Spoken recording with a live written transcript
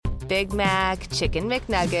Big Mac, Chicken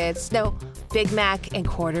McNuggets, no, Big Mac and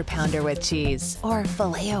Quarter Pounder with cheese, or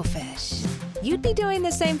Filet-O-Fish. You'd be doing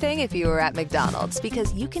the same thing if you were at McDonald's,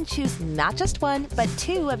 because you can choose not just one, but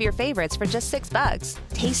two of your favorites for just $6.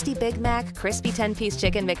 Tasty Big Mac, crispy 10-piece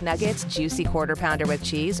Chicken McNuggets, juicy Quarter Pounder with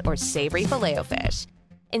cheese, or savory Filet-O-Fish.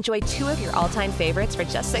 Enjoy two of your all-time favorites for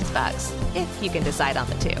just $6, if you can decide on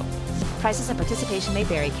the two. Prices and participation may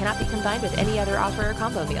vary. Cannot be combined with any other offer or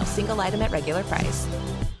combo meal. Single item at regular price.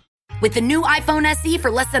 With the new iPhone SE for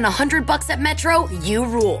less than $100 at Metro, you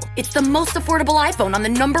rule. It's the most affordable iPhone on the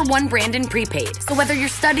 #1 brand in prepaid. So whether you're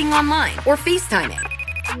studying online or FaceTiming.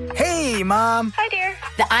 Hey, Mom. Hi, dear.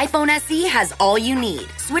 The iPhone SE has all you need.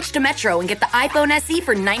 Switch to Metro and get the iPhone SE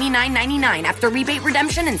for $99.99 after rebate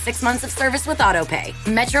redemption and 6 months of service with AutoPay.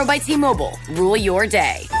 Metro by T-Mobile. Rule your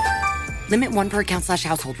day. Limit 1 per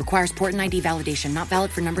account/household. Requires port and ID validation. Not valid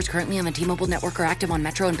for numbers currently on the T-Mobile network or active on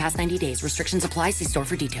Metro in past 90 days. Restrictions apply. See store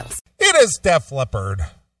for details. It is Def Leppard.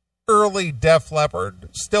 Early Def Leppard.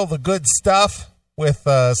 Still the good stuff with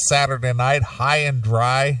Saturday Night High and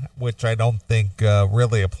Dry, which I don't think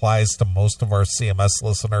really applies to most of our CMS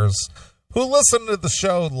listeners who listen to the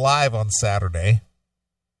show live on Saturday.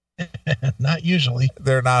 Not usually.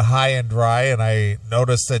 They're not high and dry, and I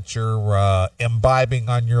noticed that you're imbibing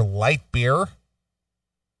on your light beer.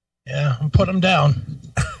 Yeah, I'm putting them down.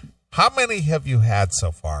 How many have you had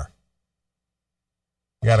so far?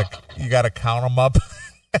 You gotta count them up.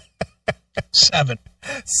 7.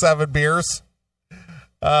 7 beers.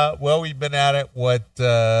 Well, we've been at it.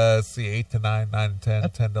 See, 8 to 9, 9 to 10,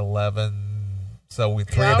 10 to 11. So we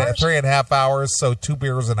 3.5 hours. So 2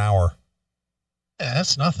 beers an hour. Yeah,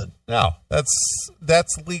 that's nothing. No,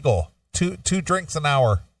 that's legal. Two drinks an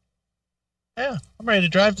hour. Yeah, I'm ready to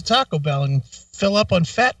drive to Taco Bell and fill up on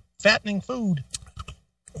fattening food.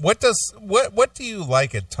 What do you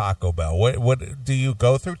like at Taco Bell? What do you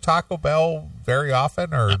go through Taco Bell very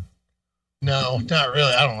often, or? No, not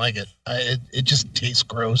really. I don't like it. It just tastes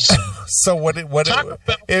gross. So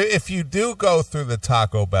if you do go through the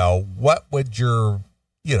Taco Bell, what would your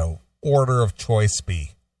order of choice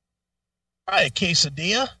be? Probably a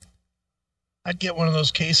quesadilla. I'd get one of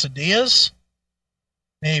those quesadillas.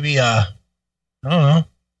 Maybe I don't know.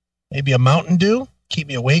 Maybe a Mountain Dew. Keep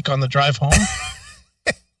me awake on the drive home.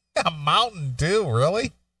 A Mountain Dew,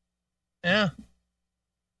 really? Yeah.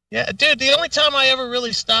 Yeah, dude, the only time I ever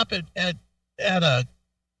really stop at a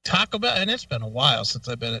Taco Bell, and it's been a while since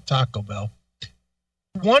I've been at Taco Bell.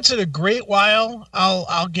 Once in a great while,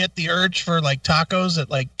 I'll get the urge for like tacos at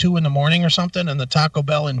like 2 a.m. or something, and the Taco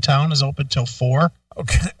Bell in town is open till 4.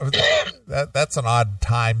 Okay, that's an odd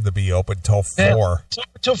time to be open till 4. Yeah, it's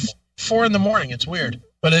open till 4 a.m. It's weird,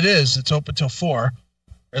 but it is. It's open till 4, or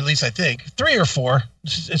at least I think 3 or 4.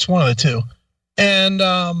 It's one of the two, and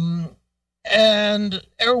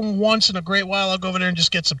every once in a great while, I'll go over there and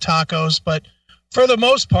just get some tacos. But for the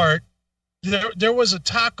most part, there was a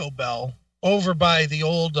Taco Bell over by the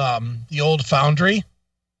old Foundry,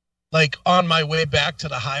 like on my way back to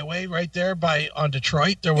the highway right there on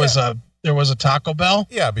Detroit. There was a Taco Bell.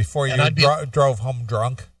 Yeah, before you drove home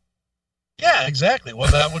drunk. Yeah, exactly. Well,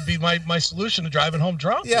 that would be my solution to driving home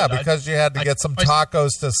drunk. Yeah, because you had to get some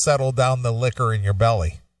tacos to settle down the liquor in your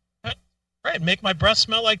belly. Right, make my breath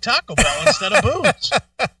smell like Taco Bell instead of booze.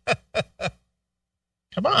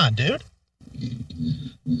 Come on, dude.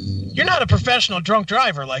 You're not a professional drunk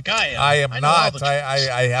driver like I am. I am not.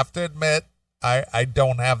 I have to admit, I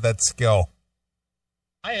don't have that skill.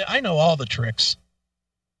 I know all the tricks,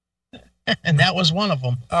 and that was one of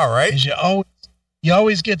them. All right. You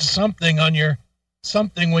always get something when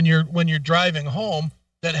you're driving home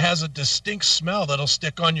that has a distinct smell that'll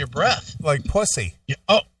stick on your breath, like pussy.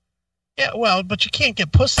 Yeah, well, but you can't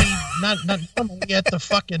get pussy not normally at the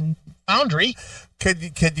fucking Foundry. Could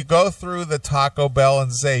you go through the Taco Bell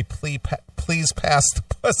and say, please pass the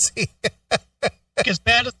pussy? As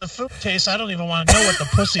bad as the food tastes, I don't even want to know what the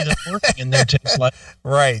pussy that's working in there tastes like.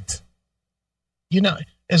 Right.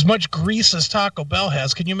 As much grease as Taco Bell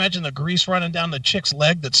has, can you imagine the grease running down the chick's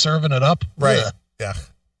leg that's serving it up? Right. Ugh. Yeah.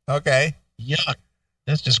 Okay. Yuck.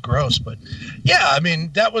 That's just gross. But yeah, I mean,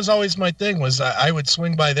 that was always my thing was I would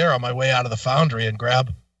swing by there on my way out of the Foundry and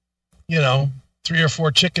grab, 3 or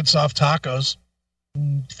 4 chicken soft tacos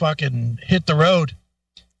and fucking hit the road.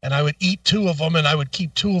 And I would eat 2 of them and I would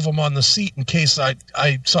keep 2 of them on the seat in case I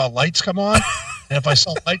saw lights come on. And if I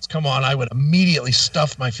saw lights come on, I would immediately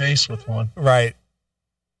stuff my face with one. Right.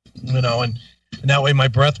 And that way my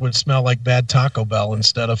breath would smell like bad Taco Bell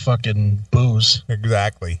instead of fucking booze.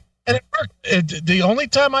 Exactly. And it worked. The only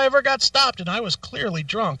time I ever got stopped, and I was clearly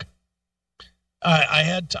drunk,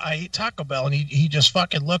 I ate Taco Bell, and he just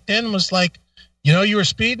fucking looked in and was like, You know you were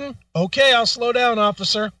speeding? Okay, I'll slow down,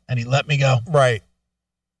 officer. And he let me go. Right.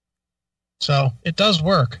 So it does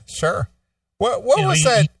work. Sure. What was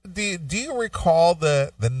that? Do you recall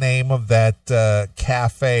the name of that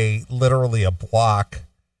cafe literally a block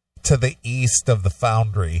to the east of the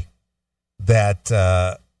Foundry that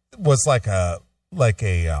was like a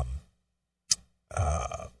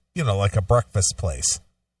breakfast place?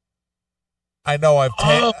 I know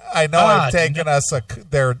I've taken us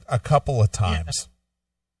there a couple of times.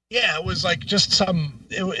 Yeah, it was like just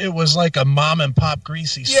it was like a mom and pop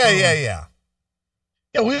greasy spoon. Yeah.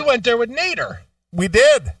 Yeah, we went there with Nader. We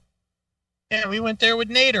did. Yeah, we went there with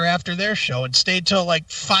Nader after their show and stayed till like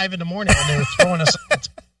 5 a.m. when they were throwing us out.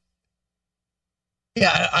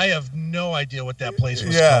 Yeah, I have no idea what that place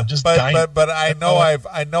was called. Just but I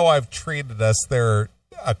know I've treated us there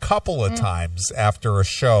a couple of times after a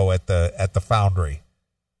show at the Foundry.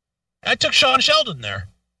 I took Sean Sheldon there.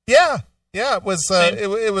 Yeah, it was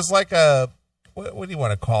it was like a what do you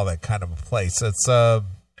want to call that kind of a place?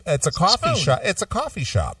 It's a coffee shop. It's a coffee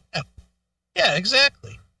shop. Yeah,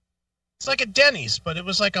 exactly. It's like a Denny's, but it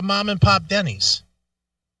was like a mom and pop Denny's.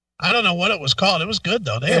 I don't know what it was called. It was good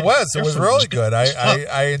though. It was really good.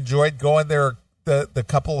 I enjoyed going there the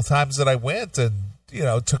couple of times that I went, and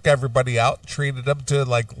took everybody out and treated them to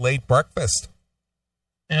like late breakfast.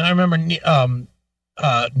 And I remember Nader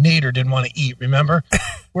didn't want to eat. Remember,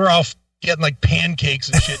 we're all getting like pancakes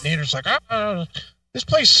and shit. Nader's like, this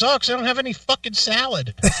place sucks. I don't have any fucking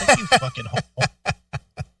salad. It's like, you fucking homo.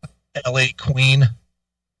 L.A. queen.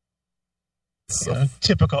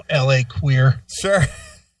 Typical L.A. queer. Sure.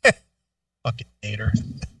 Fucking Nader.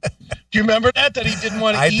 Do you remember that he didn't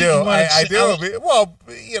want to eat? I do. Well,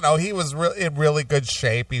 he was in really good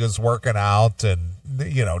shape. He was working out and,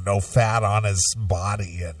 no fat on his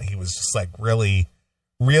body. And he was just like really,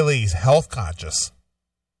 really health conscious.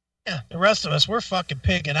 Yeah, the rest of us, we're fucking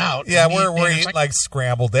pigging out. Yeah, we're eating like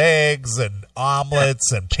scrambled eggs and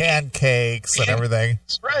omelets and pancakes and everything.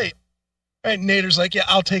 That's right. Right, Nader's like, yeah,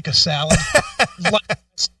 I'll take a salad.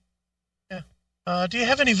 Do you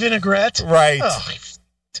have any vinaigrette? Right. Oh,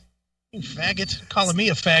 you faggot. Calling me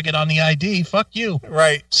a faggot on the ID. Fuck you.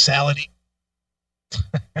 Right. Salady.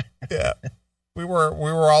 Yeah. We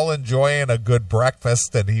were all enjoying a good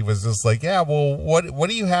breakfast, and he was just like, yeah, well, what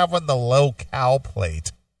do you have on the low-cal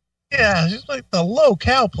plate? Yeah, just like the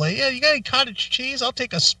low-cal plate. Yeah, you got any cottage cheese? I'll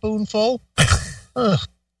take a spoonful. Ugh,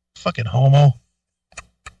 fucking homo.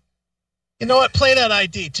 You know what? Play that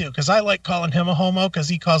ID, too, because I like calling him a homo because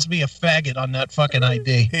he calls me a faggot on that fucking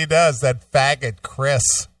ID. He does, that faggot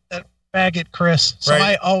Chris. That faggot Chris. So right.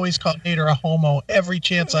 I always call Nader a homo every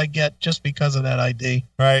chance I get just because of that ID.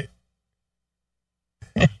 Right.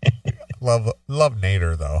 Love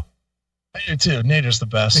Nader, though. I do, too. Nader's the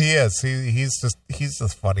best. He is. He's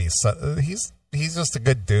just funny. He's just a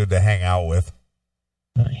good dude to hang out with.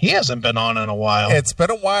 He hasn't been on in a while. It's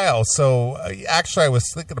been a while. So actually, I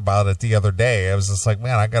was thinking about it the other day. I was just like,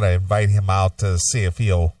 man, I got to invite him out to see if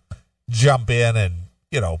he'll jump in and,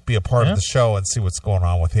 be a part of the show and see what's going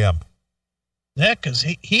on with him. Yeah, because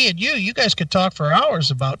he and you guys could talk for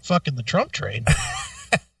hours about fucking the Trump train.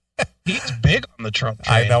 He's big on the Trump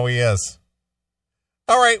train. I know he is.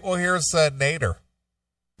 All right. Well, here's Nader.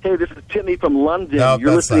 Hey, this is Timmy from London. No,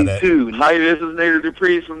 you're listening not it. to... Hi, this is Nader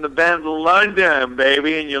Dupree from the band London,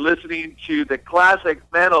 baby, and you're listening to the Classic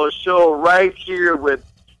Metal Show right here with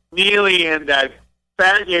Neely and that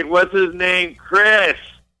faggot, what's his name, Chris.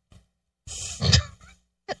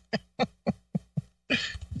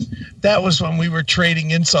 That was when we were trading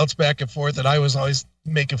insults back and forth, and I was always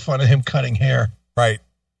making fun of him cutting hair. Right.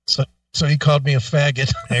 So he called me a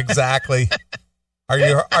faggot. Exactly. Are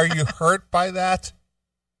you hurt by that?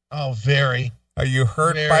 Oh, very. Are you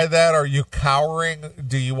hurt by that? Are you cowering?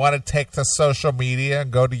 Do you want to take to social media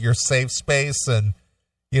and go to your safe space and,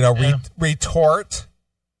 retort?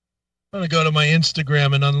 I'm going to go to my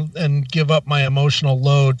Instagram and give up my emotional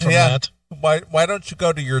load from that. Why don't you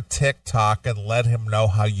go to your TikTok and let him know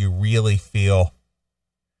how you really feel?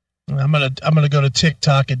 I'm gonna go to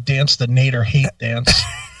TikTok and dance the Nader hate dance.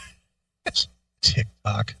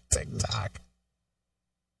 TikTok.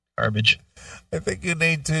 Garbage. I think you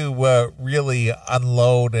need to really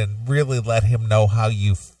unload and really let him know how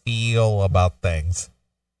you feel about things.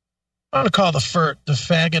 I'm going to call the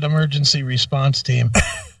faggot emergency response team.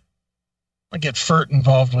 I get FERT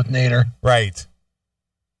involved with Nader. Right.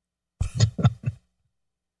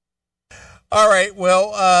 All right.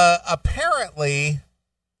 Well, apparently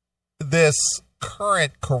this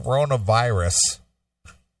current coronavirus,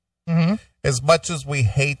 as much as we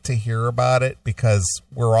hate to hear about it because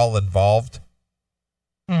we're all involved,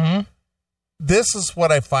 this is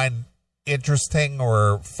what I find interesting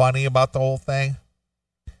or funny about the whole thing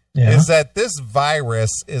Yeah. is that this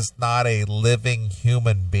virus is not a living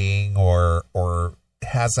human being or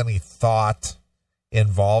has any thought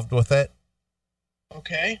involved with it.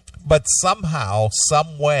 Okay. But somehow,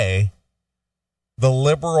 some way, the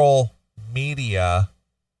liberal media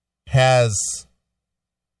has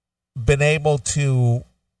been able to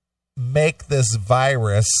make this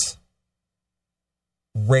virus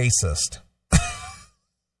racist.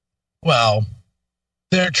 Well,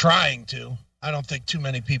 they're trying to. I don't think too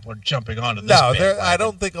many people are jumping onto this. No, bandwagon. I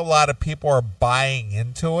don't think a lot of people are buying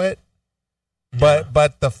into it.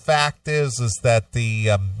 But the fact is that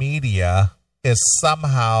the media is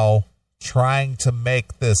somehow trying to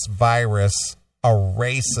make this virus a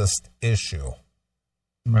racist issue.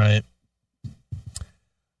 Right.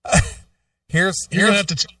 You're gonna have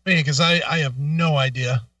to tell me because I have no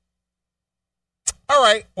idea. All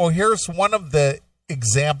right. Well, here's one of the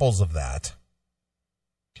examples of that.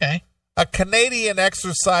 Okay. A Canadian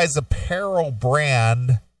exercise apparel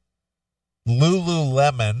brand,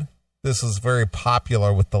 Lululemon. This is very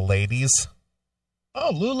popular with the ladies.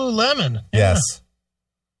 Oh, Lululemon. Yeah. Yes.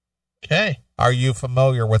 Okay. Are you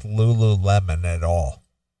familiar with Lululemon at all?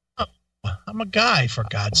 I'm a guy, for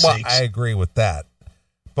God's Well, sakes. I agree with that.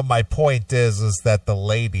 But my point is that the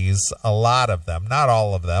ladies, a lot of them, not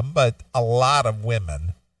all of them, but a lot of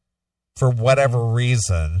women, for whatever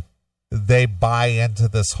reason, they buy into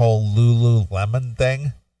this whole Lululemon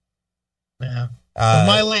thing. Yeah. When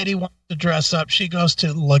my lady wants to dress up, she goes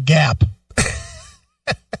to La Gap.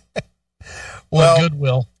 Well,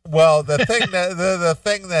 Goodwill. Well, the thing that the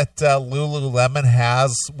thing that Lululemon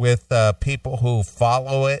has with people who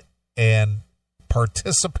follow it and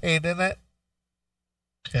participate in it,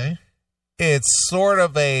 Okay. it's sort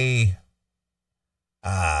of a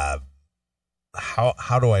how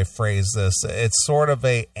do I phrase this? It's sort of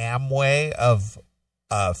a Amway of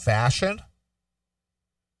fashion.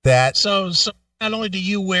 That So not only do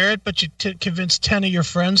you wear it, but you convince 10 of your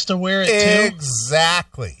friends to wear it too?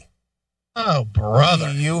 exactly. Oh, brother.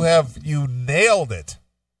 You nailed it.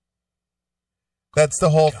 That's the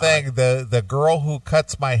whole thing. The girl who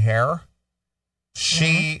cuts my hair,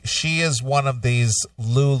 she is one of these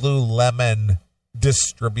Lululemon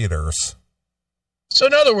distributors. So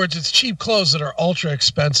in other words, it's cheap clothes that are ultra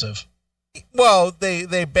expensive. Well,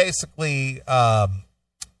 they basically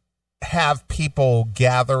have people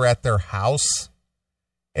gather at their house,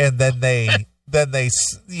 and then they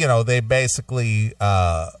basically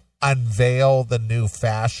unveil the new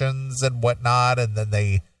fashions and whatnot, and then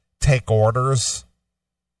they take orders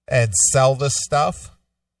and sell this stuff.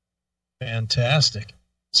 Fantastic.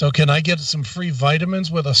 So can I get some free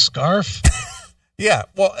vitamins with a scarf? Yeah,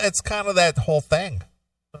 well, it's kind of that whole thing.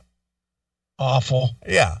 Awful.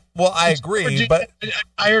 Yeah, well, I agree, but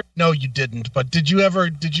no, you didn't. But did you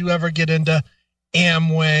ever get into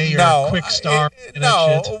Amway or no, Quick Star?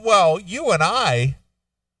 Well, you and I,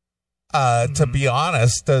 to be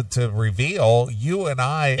honest, to reveal, you and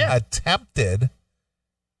I attempted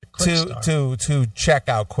to check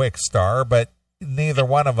out Quick Star, but neither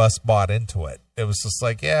one of us bought into it. It was just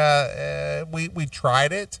like, we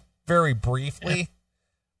tried it very briefly,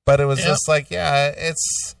 but it was just like,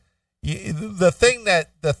 it's the thing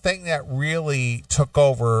that really took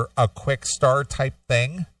over a Quick Star type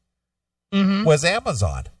thing was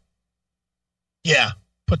Amazon. Yeah,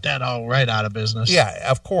 put that all right out of business. Yeah,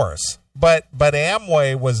 of course. But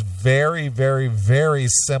Amway was very, very, very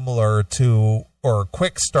similar to, or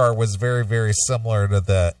Quick Star was very, very similar to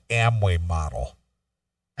the Amway model.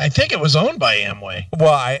 I think it was owned by Amway.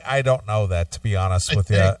 Well, I don't know that, to be honest with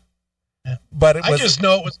you. Yeah. But I just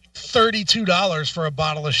know it was $32 for a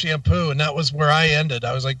bottle of shampoo, and that was where I ended.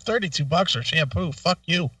 I was like, $32 for shampoo? Fuck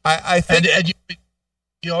you. I think, and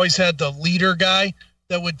you always had the leader guy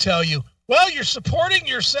that would tell you, well, you're supporting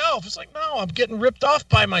yourself. It's like, no, I'm getting ripped off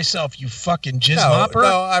by myself, you fucking jizz mopper.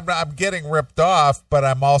 No, I'm getting ripped off, but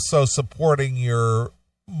I'm also supporting your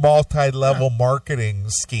multi-level marketing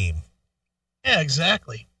scheme. Yeah,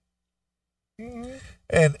 exactly.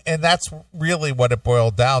 And that's really what it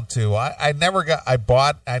boiled down to. I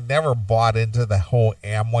never bought into the whole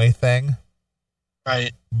Amway thing.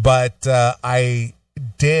 Right. But I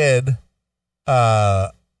did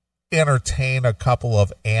entertain a couple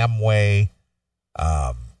of Amway,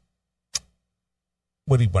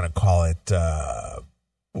 what do you want to call it?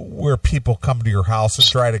 Where people come to your house and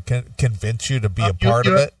try to convince you to be a part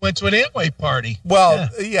of it. Went to an Amway party. Well,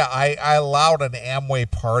 I allowed an Amway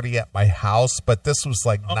party at my house, but this was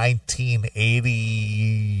like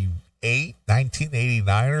 1988,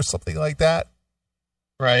 1989 or something like that.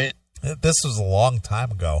 Right. This was a long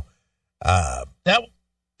time ago. That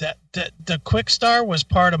the Quick Star was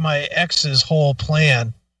part of my ex's whole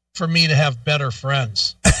plan for me to have better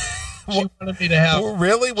friends. She wanted me to have.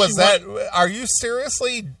 Really? Are you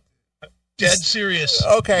seriously dead serious?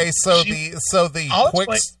 Okay, so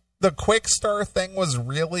the Quick Star thing was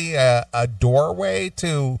really a doorway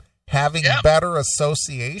to having better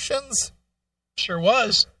associations? Sure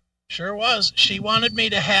was. She wanted me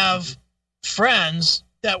to have friends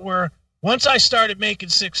that were, once I started making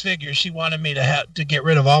six figures, she wanted me to get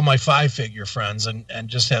rid of all my 5-figure friends and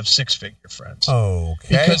just have 6-figure friends.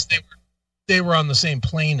 Okay. Because they were on the same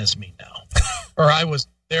plane as me now. Or I was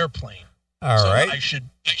their plane. All right. I should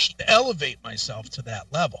elevate myself to that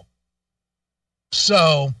level.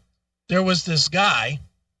 So there was this guy.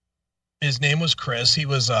 His name was Chris. He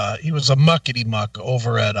was a muckety muck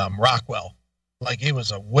over at Rockwell. Like, he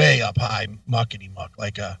was a way up high muckety muck,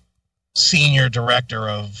 like a senior director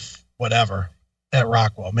of whatever at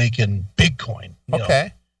Rockwell, making big coin.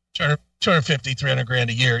 Okay. 250, 300 grand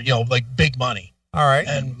a year, like big money. All right.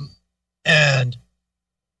 And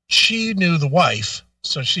she knew the wife,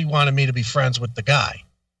 so she wanted me to be friends with the guy.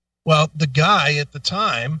 Well, the guy at the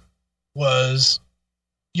time was,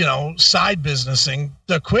 side businessing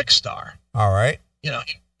the Quick Star. All right.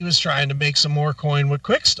 He was trying to make some more coin with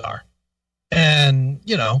Quick Star. And,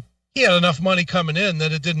 he had enough money coming in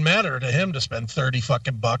that it didn't matter to him to spend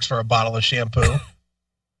 $30 for a bottle of shampoo,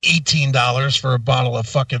 $18 for a bottle of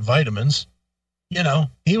fucking vitamins.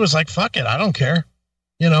 He was like, fuck it, I don't care.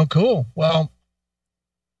 Cool. Well,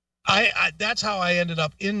 I that's how I ended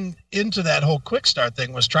up into that whole Quick Start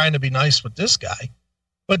thing, was trying to be nice with this guy.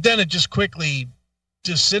 But then it just quickly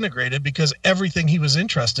disintegrated because everything he was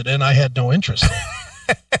interested in, I had no interest in.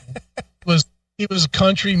 He was a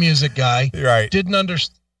country music guy. Right. Didn't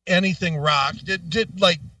understand anything rock. Did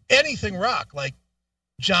like anything rock, like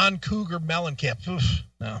John Cougar Mellencamp. Oof,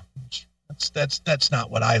 no, that's not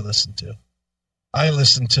what I listened to. I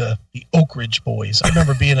listened to the Oak Ridge Boys. I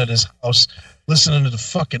remember being at his house listening to the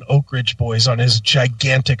fucking Oak Ridge Boys on his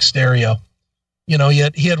gigantic stereo. He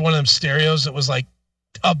had one of them stereos that was like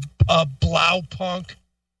a Blaupunk,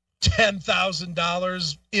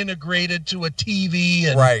 $10,000 integrated to a TV,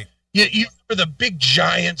 and right. You remember the big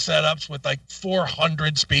giant setups with like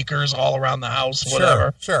 400 speakers all around the house,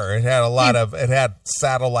 whatever. Sure. It had it had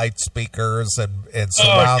satellite speakers and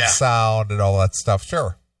surround sound and all that stuff.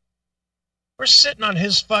 Sure. We're sitting on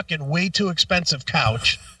his fucking way too expensive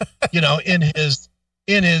couch, in his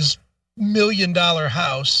 $1 million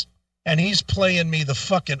house, and he's playing me the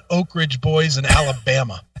fucking Oak Ridge Boys in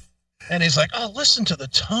Alabama. And he's like, oh, listen to the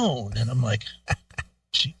tone. And I'm like,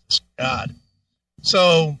 Jesus God.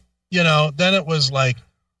 So, then it was like,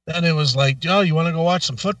 oh, you want to go watch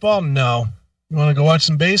some football? No. You want to go watch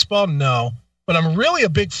some baseball? No. But I'm really a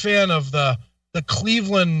big fan of the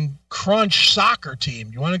Cleveland Crunch soccer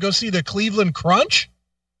team. You want to go see the Cleveland Crunch?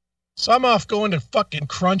 So I'm off going to fucking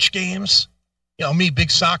Crunch games. Me, big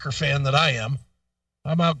soccer fan that I am.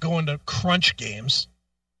 I'm out going to Crunch games,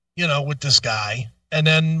 with this guy, and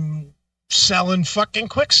then selling fucking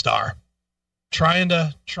Quick Star. Trying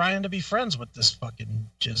to be friends with this fucking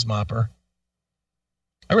jizz mopper.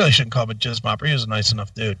 I really shouldn't call him a jizz mopper. He was a nice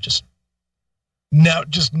enough dude. Just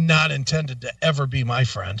not intended to ever be my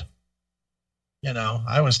friend.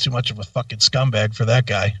 I was too much of a fucking scumbag for that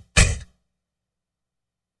guy.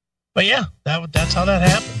 But yeah, that's how that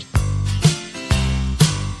happened.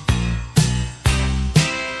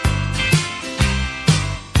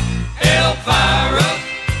 Elvira.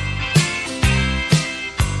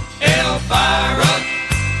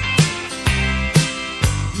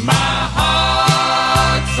 My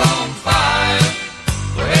heart's on fire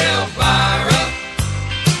for Elvira.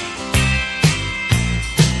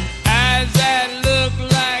 Eyes that look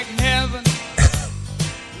like heaven.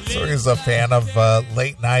 So he's a fan of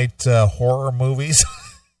late night horror movies.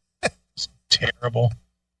 It's terrible.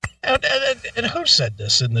 And who said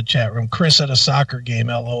this in the chat room? Chris at a soccer game,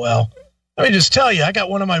 LOL. Let me just tell you, I got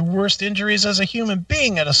one of my worst injuries as a human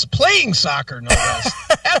being at playing soccer, no less.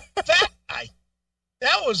 That guy.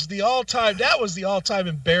 That was the all-time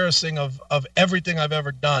embarrassing of everything I've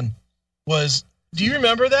ever done. Do you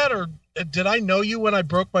remember that, or did I know you when I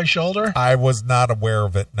broke my shoulder? I was not aware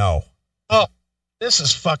of it, no. Oh, this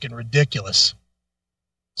is fucking ridiculous.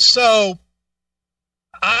 So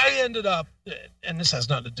I ended up, and this has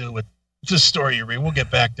nothing to do with the story you read, we'll get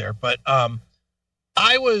back there, but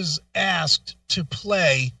I was asked to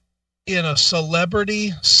play in a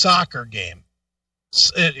celebrity soccer game.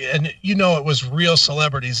 And it was real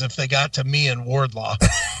celebrities if they got to me and Wardlaw.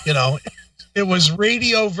 It was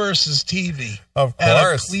radio versus TV. Of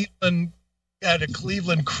course. At a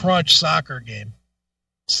Cleveland Crunch soccer game.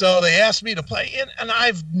 So they asked me to play, and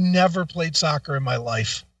I've never played soccer in my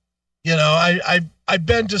life. You know, I've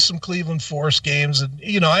been to some Cleveland Forest games, and,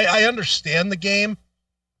 you know, I understand the game,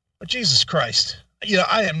 but Jesus Christ, you know,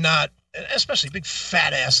 I am not, especially big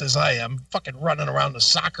fat ass as I am, fucking running around the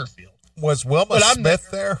soccer field. Was Wilma Smith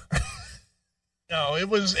there? No, it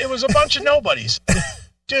was a bunch of nobodies.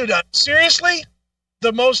 Dude, seriously,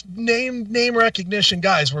 the most name recognition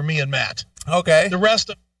guys were me and Matt. Okay. The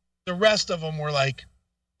rest of them were like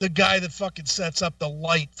the guy that fucking sets up the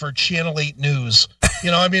light for Channel 8 News. You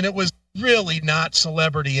know, I mean, it was really not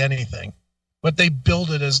celebrity anything, but they billed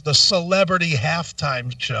it as the celebrity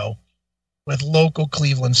halftime show with local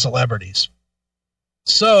Cleveland celebrities.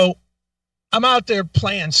 So I'm out there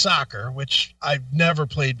playing soccer, which I've never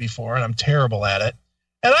played before, and I'm terrible at it.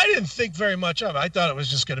 And I didn't think very much of it. I thought it was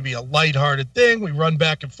just going to be a lighthearted thing. We run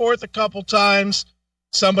back and forth a couple times.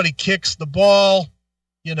 Somebody kicks the ball,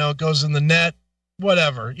 you know, it goes in the net,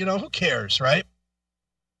 whatever. You know, who cares, right?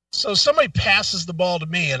 So somebody passes the ball to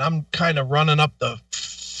me, and I'm kind of running up the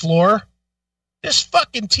floor. This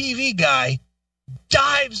fucking TV guy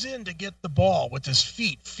dives in to get the ball with his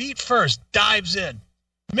feet first, dives in,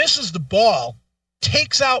 misses the ball,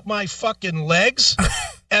 takes out my fucking legs,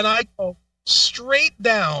 and I go straight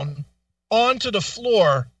down onto the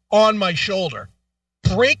floor on my shoulder.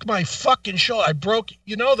 Break my fucking shoulder. I broke,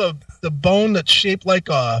 you know, the bone that's shaped like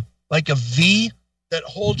a V that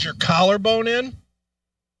holds your collarbone in?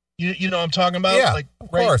 You know what I'm talking about? Yeah, like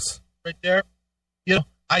of course. Right there. You know,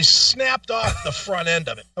 I snapped off the front end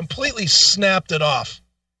of it. Completely snapped it off.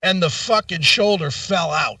 And the fucking shoulder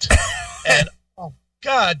fell out. And, oh,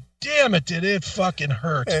 God damn it, did it fucking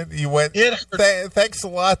hurt. And you went, it hurt. Thanks a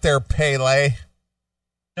lot there, Pele.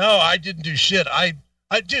 No, I didn't do shit.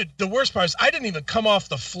 Dude, the worst part is I didn't even come off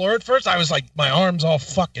the floor at first. I was like, my arm's all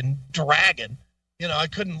fucking dragging. You know, I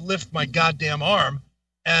couldn't lift my goddamn arm.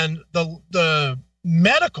 And the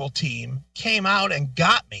medical team came out and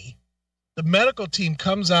got me. The medical team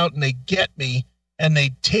comes out and they get me and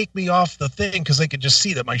they take me off the thing because they could just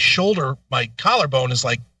see that my shoulder, my collarbone is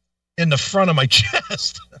like in the front of my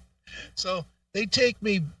chest. So they take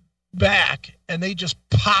me back and they just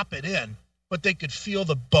pop it in, but they could feel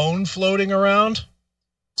the bone floating around.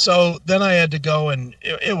 So then I had to go and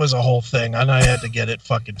it was a whole thing, and I had to get it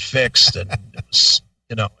fucking fixed, and it was,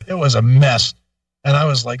 you know, it was a mess. And I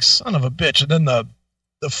was like, son of a bitch. And then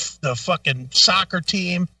the fucking soccer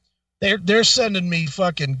team, they're sending me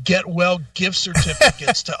fucking get well gift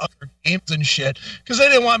certificates to other games and shit because they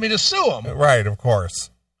didn't want me to sue them. Right, of course.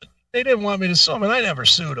 They didn't want me to sue them, and I never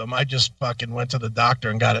sued them. I just fucking went to the doctor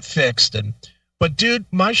and got it fixed. But dude,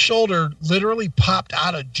 my shoulder literally popped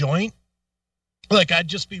out of joint. Like I'd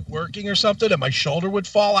just be working or something and my shoulder would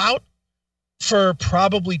fall out for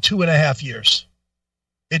probably 2.5 years.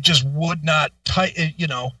 It just would not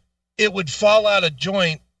it would fall out of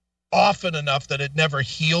joint often enough that it never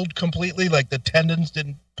healed completely. Like the tendons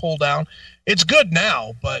didn't pull down. It's good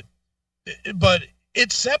now, but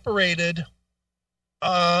it separated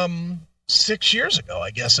 6 years ago,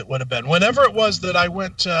 I guess it would have been. Whenever it was that I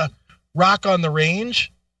went to Rock on the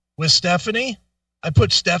Range with Stephanie, I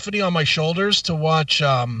put Stephanie on my shoulders to watch,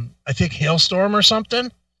 I think, Hailstorm or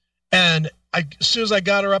something. And as soon as I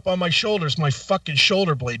got her up on my shoulders, my fucking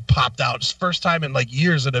shoulder blade popped out. It's the first time in like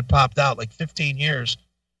years it had popped out, like 15 years.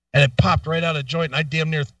 And it popped right out of joint. And I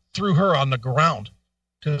damn near threw her on the ground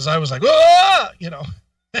because I was like, ah! You know,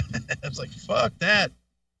 I was like, fuck that.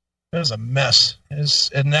 It was a mess.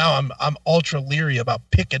 And now I'm ultra leery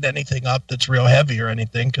about picking anything up that's real heavy or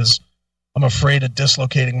anything because I'm afraid of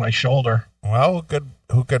dislocating my shoulder. Well,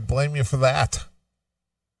 who could blame you for that?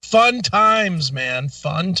 Fun times, man.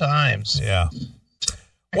 Fun times. Yeah.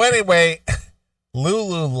 Well, anyway,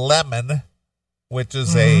 Lululemon, which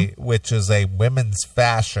is a women's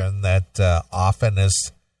fashion that often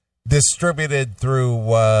is distributed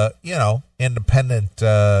through independent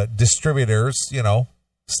distributors,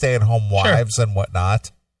 stay-at-home wives and whatnot.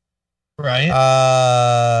 Right.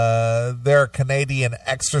 They're a Canadian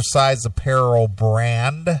exercise apparel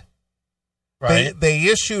brand. Right. They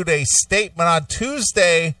issued a statement on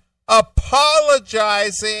Tuesday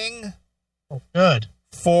apologizing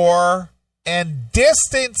for and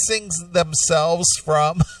distancing themselves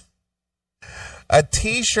from a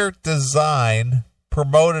T-shirt design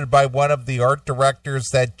promoted by one of the art directors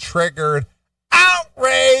that triggered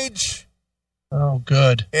outrage. Oh,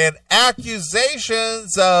 good. And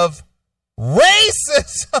accusations of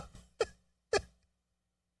racism.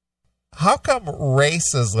 How come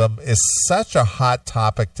racism is such a hot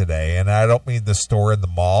topic today? And I don't mean the store in the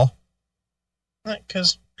mall.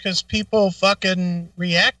 Because people fucking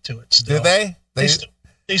react to it still. Do they?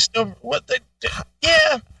 They still what they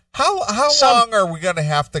yeah. How long are we going to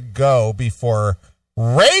have to go before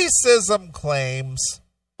racism claims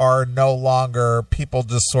are no longer, people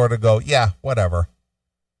just sort of go, yeah, whatever?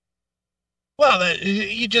 Well,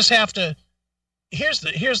 you just have to. Here's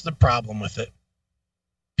the problem with it.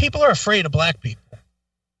 People are afraid of black people,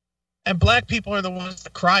 and black people are the ones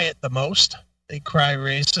that cry it the most. They cry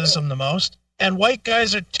racism the most, and white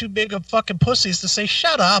guys are too big of fucking pussies to say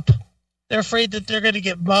shut up. They're afraid that they're going to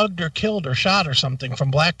get mugged or killed or shot or something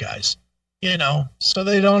from black guys, so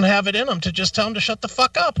they don't have it in them to just tell them to shut the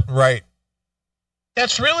fuck up. Right.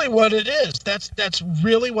 That's really what it is. That's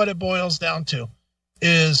really what it boils down to.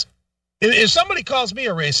 Is if somebody calls me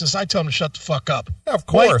a racist, I tell them to shut the fuck up. Yeah, of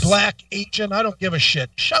course. White, black, Asian, I don't give a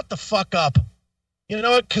shit. Shut the fuck up. You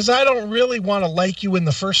know what? Because I don't really want to like you in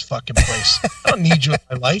the first fucking place. I don't need you in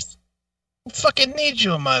my life. I fucking need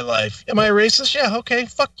you in my life. Am I a racist? Yeah, okay.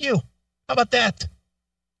 Fuck you. How about that?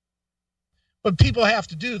 But people have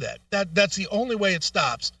to do that. That's the only way it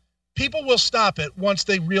stops. People will stop it once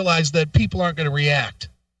they realize that people aren't going to react.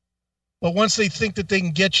 But once they think that they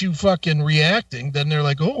can get you fucking reacting, then they're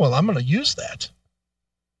like, oh, well, I'm going to use that.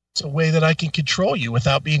 It's a way that I can control you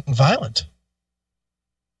without being violent.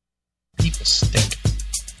 People stink.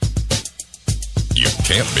 You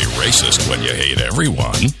can't be racist when you hate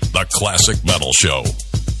everyone. The Classic Metal Show.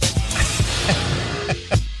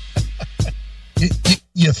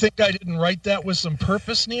 You think I didn't write that with some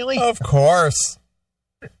purpose, Neely? Of course.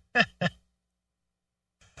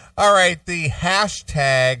 All right, the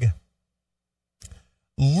hashtag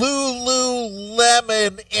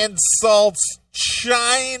Lululemon insults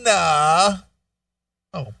China.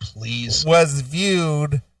 Oh, please. Was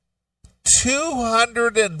viewed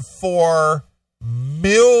 204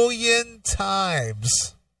 million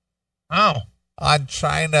times. Wow. On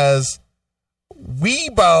China's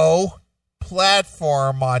Weibo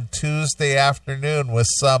platform on Tuesday afternoon, with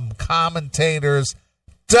some commentators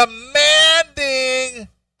demanding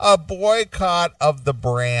a boycott of the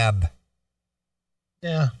brand.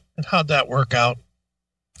 Yeah, and how'd that work out?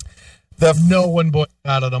 No one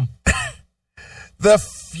boycotted them. The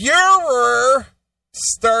furor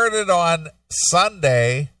started on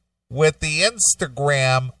Sunday with the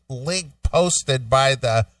Instagram link posted by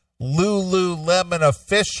the Lululemon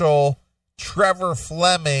official Trevor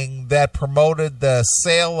Fleming that promoted the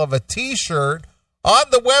sale of a t-shirt on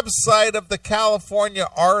the website of the California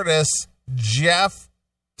artist Jeff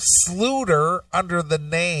Sluter under the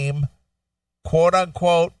name, quote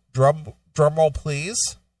unquote, drumroll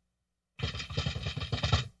please,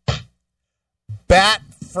 Bat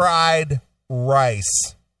Fried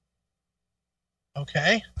Rice.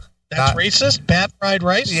 Okay. That's racist? Bat fried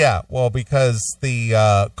rice? Yeah, well, because the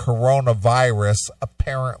coronavirus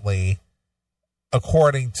apparently,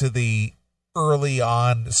 according to the early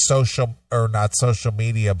on not social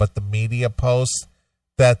media, but the media posts,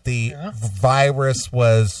 that the virus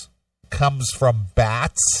comes from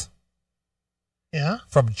bats. Yeah.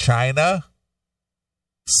 From China.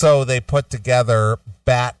 So they put together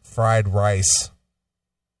bat fried rice.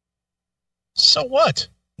 So what?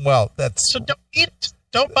 Well, so don't eat it.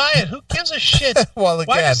 Don't buy it. Who gives a shit? Well,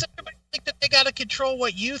 again, why does everybody think that they got to control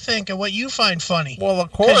what you think and what you find funny? Well,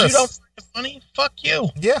 of course. Because you don't find it funny? Fuck you.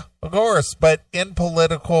 Yeah, of course. But in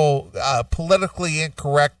politically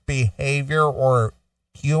incorrect behavior or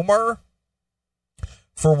humor,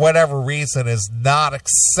 for whatever reason, is not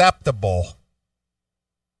acceptable.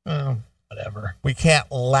 Whatever. We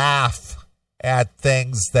can't laugh at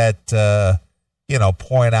things that,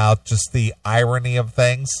 point out just the irony of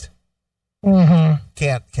things. Mm-hmm.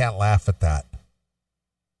 Can't laugh at that.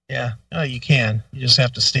 Yeah, no, you can. You just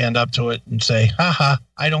have to stand up to it and say, haha,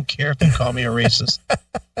 I don't care if they call me a racist.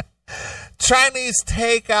 Chinese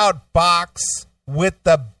takeout box with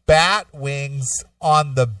the bat wings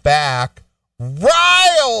on the back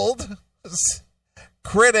riled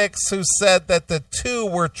critics who said that the two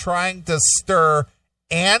were trying to stir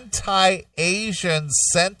anti-Asian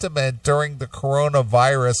sentiment during the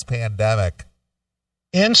coronavirus pandemic.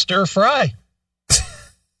 And stir fry.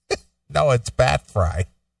 No, it's bat fry.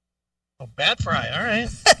 Oh, bat fry. All right.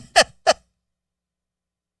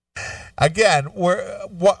 Again,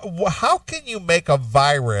 how can you make a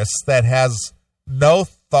virus that has no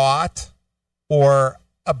thought or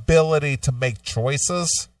ability to make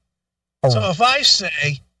choices? So if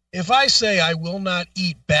I say I will not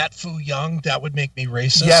eat Bat Fu Young, that would make me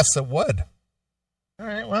racist? Yes, it would. All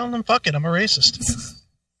right, well, then fuck it. I'm a racist.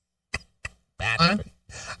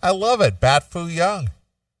 I love it. Bat Fu Young.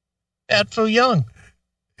 Bat Fu Young.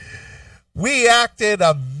 We acted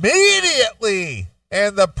immediately,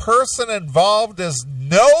 and the person involved is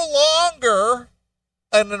no longer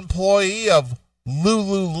an employee of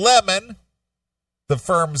Lululemon, the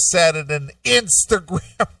firm said in an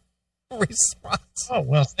Instagram response. Oh,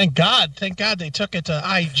 well, thank God. Thank God they took it to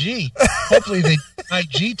IG. Hopefully they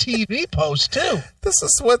IGTV post too. This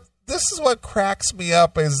is what cracks me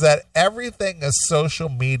up is that everything is social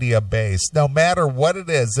media based, no matter what it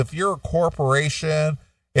is. If you're a corporation,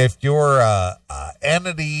 if you're a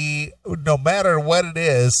entity, no matter what it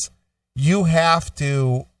is, you have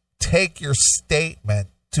to take your statement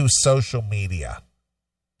to social media.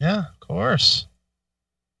 Yeah, of course.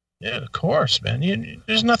 Yeah, of course, man.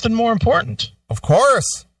 There's nothing more important. Of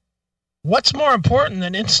course. What's more important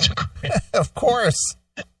than Instagram? Of course.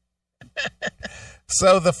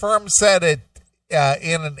 So the firm said it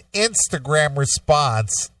in an Instagram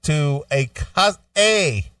response to a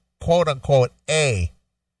quote unquote A.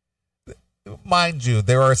 Mind you,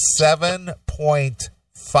 there are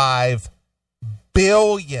 7.5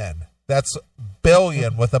 billion. That's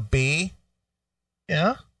billion with a B.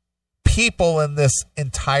 Yeah. People in this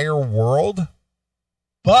entire world.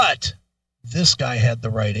 But this guy had the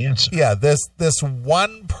right answer. Yeah, this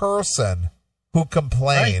one person who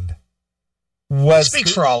complained was He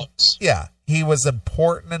speaks for all of us. Yeah, he was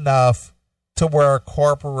important enough to where a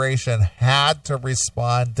corporation had to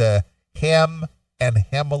respond to him and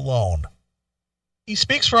him alone. He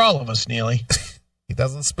speaks for all of us, Neely. He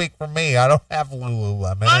doesn't speak for me. I don't have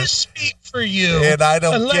Lululemon. I speak for you. And I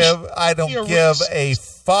don't give a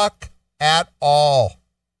fuck at all.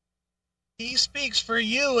 He speaks for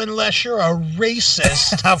you unless you're a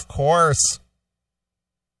racist. Of course.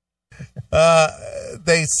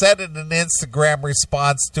 They said in an Instagram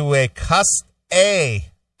response to a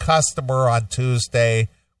customer on Tuesday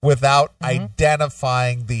without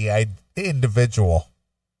identifying the individual.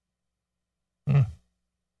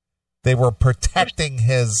 They were protecting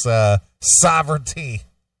his sovereignty.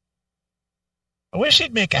 I wish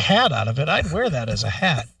he'd make a hat out of it. I'd wear that as a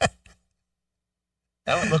hat.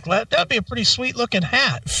 That'd be a pretty sweet looking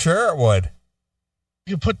hat. Sure it would.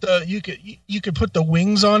 You could put the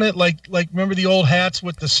wings on it, like remember the old hats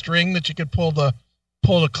with the string that you could pull the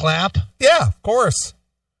clap? Yeah, of course.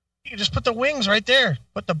 You could just put the wings right there.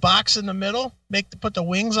 Put the box in the middle, put the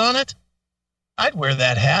wings on it. I'd wear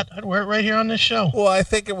that hat. I'd wear it right here on this show. Well, I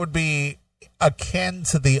think it would be akin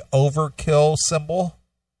to the overkill symbol.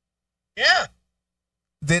 Yeah.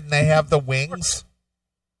 Didn't they have the wings?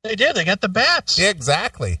 They did. They got the bats. Yeah,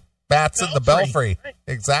 exactly. Bats in the belfry. Right.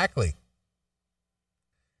 Exactly.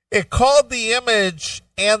 It called the image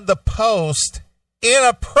and the post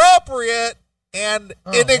inappropriate and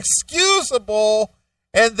inexcusable,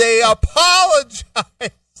 and they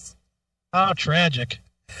apologize. How tragic.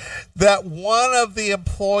 That one of the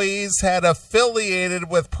employees had affiliated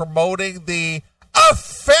with promoting the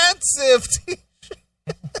offensive t-shirt.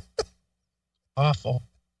 Awful.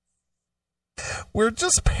 We're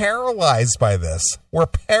just paralyzed by this. We're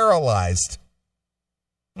paralyzed.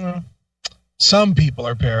 Some people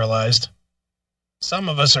are paralyzed. Some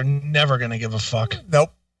of us are never going to give a fuck.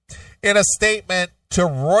 Nope. In a statement to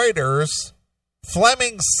Reuters,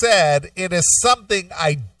 Fleming said, "It is something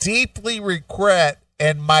I deeply regret,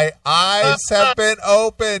 and my eyes have been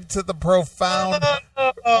opened to the profound..."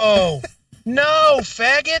 Oh, no,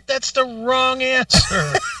 faggot. That's the wrong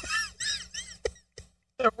answer.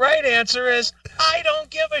 The right answer is, I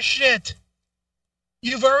don't give a shit.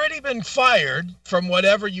 You've already been fired from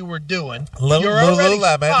whatever you were doing.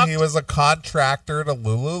 Lululemon. He was a contractor to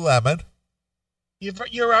Lululemon.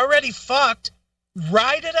 You're already fucked.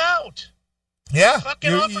 Ride it out. Yeah,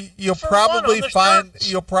 you'll probably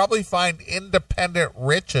find independent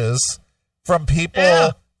riches from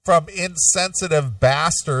people, from insensitive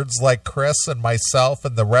bastards like Chris and myself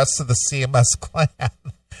and the rest of the CMS clan,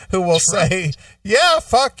 who will say, "Yeah,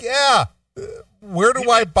 fuck yeah. Where do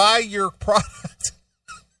I buy your product?"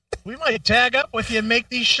 We might tag up with you and make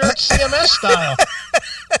these shirts CMS style.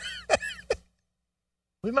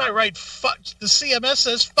 We might write fuck. The CMS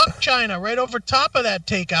says "fuck China" right over top of that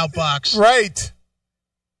takeout box. Right.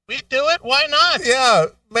 We'd do it. Why not? Yeah.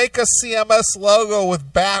 Make a CMS logo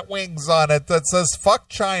with bat wings on it that says "fuck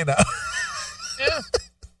China." Yeah.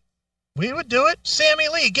 We would do it. Sammy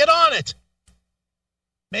Lee, get on it.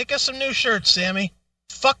 Make us some new shirts, Sammy.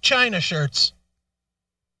 Fuck China shirts.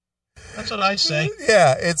 That's what I say.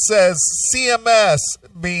 Yeah, it says CMS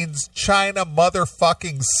means China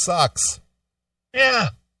motherfucking sucks. Yeah.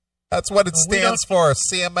 That's what it stands for,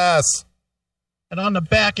 CMS. And on the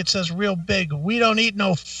back it says real big, "We don't eat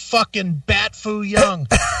no fucking bat foo young."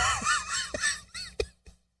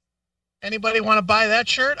 Anybody want to buy that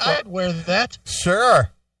shirt? I'd wear that.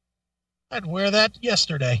 Sure. I'd wear that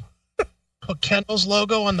yesterday. Put Kendall's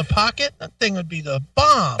logo on the pocket. That thing would be the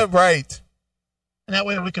bomb. Right. And that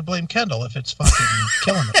way we could blame Kendall if it's fucking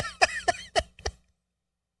killing it.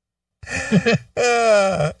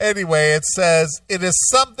 Anyway, it says, it is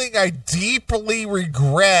something I deeply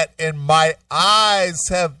regret, and my eyes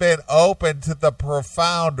have been opened to the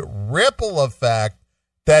profound ripple effect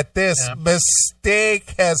that this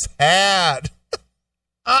mistake has had.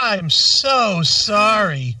 I'm so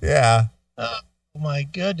sorry. Yeah. Oh, my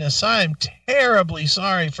goodness. I'm terribly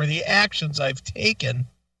sorry for the actions I've taken.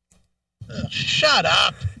 Shut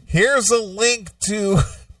up. Here's a link to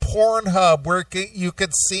Pornhub where you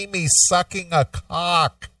can see me sucking a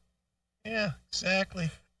cock. Yeah,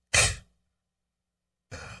 exactly.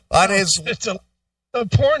 On the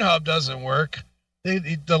Pornhub doesn't work.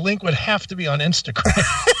 The link would have to be on Instagram.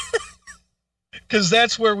 Because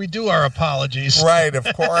that's where we do our apologies. Right, of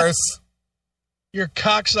course. Your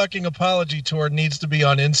cocksucking apology tour needs to be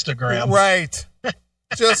on Instagram. Right.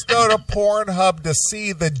 Just go to Pornhub to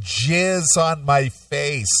see the jizz on my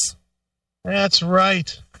face. That's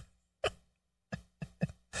right.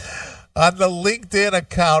 On the LinkedIn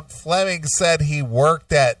account, Fleming said he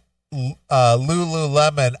worked at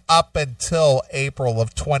Lululemon up until April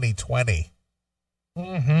of 2020.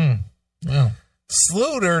 Mm-hmm. Yeah.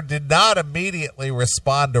 Sluder did not immediately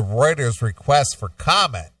respond to Reuters' request for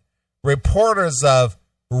comment. Reporters of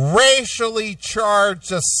racially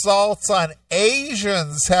charged assaults on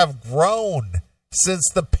Asians have grown since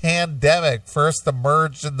the pandemic first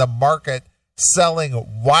emerged in the market,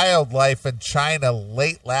 selling wildlife in China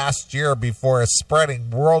late last year before spreading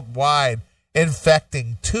worldwide,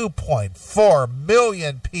 infecting 2.4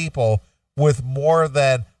 million people with more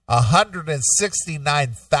than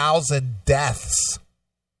 169,000 deaths.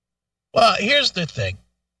 Well, here's the thing.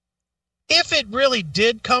 If it really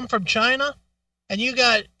did come from China and you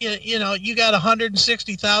got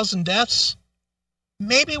 160,000 deaths,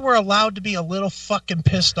 maybe we're allowed to be a little fucking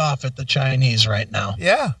pissed off at the Chinese right now.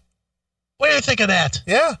 Yeah. What do you think of that?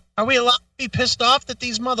 Yeah. Are we allowed to be pissed off that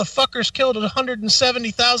these motherfuckers killed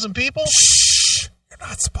 170,000 people? Shh. You're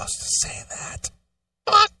not supposed to say that.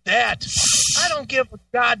 Fuck that. I don't give a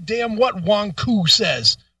goddamn what Wang Ku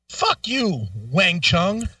says. Fuck you, Wang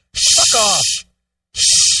Chung. Fuck off.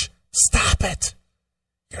 Shh. Stop it.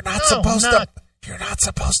 You're not supposed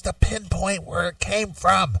to pinpoint where it came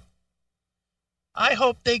from. I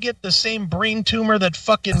hope they get the same brain tumor that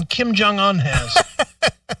fucking Kim Jong-un has.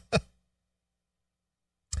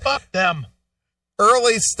 Fuck them.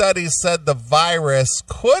 Early studies said the virus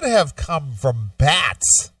could have come from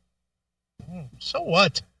bats. So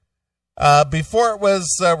what? Before it was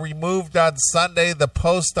removed on Sunday, the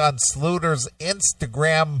post on Sluder's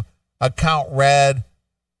Instagram account read,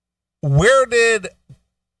 "Where did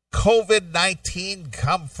COVID-19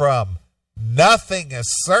 come from? Nothing is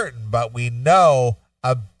certain, but we know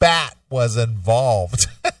a bat was involved."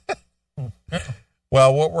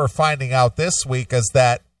 Well, what we're finding out this week is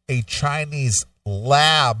that a Chinese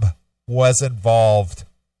lab was involved.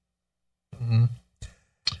 Mm-hmm.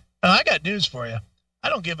 I got news for you. I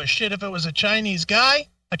don't give a shit if it was a Chinese guy,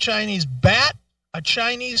 a Chinese bat, a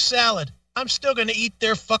Chinese salad. I'm still going to eat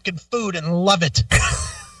their fucking food and love it.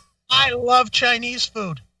 I love Chinese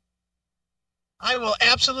food. I will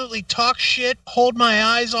absolutely talk shit, hold my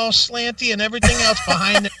eyes all slanty and everything else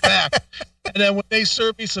behind their back. And then when they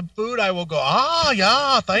serve me some food, I will go,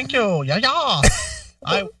 yeah, thank you, yeah.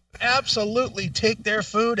 I absolutely take their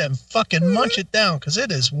food and fucking munch it down because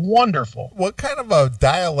it is wonderful. What kind of a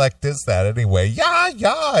dialect is that anyway?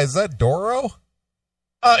 Yeah. Is that Doro?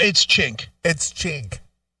 It's Chink. It's Chink.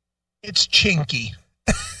 It's Chinky.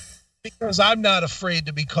 Because I'm not afraid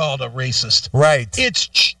to be called a racist. Right. It's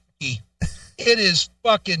Chinky. It is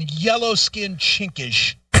fucking yellow skin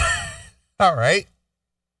chinkish. All right.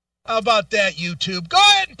 How about that, YouTube? Go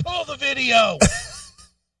ahead and pull the video.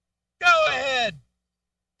 Go ahead.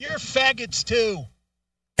 You're faggots too.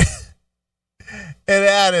 It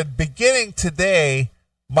added, beginning today,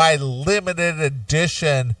 my limited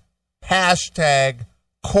edition hashtag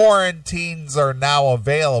quarantines are now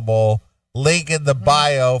available. Link in the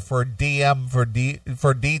bio for DM for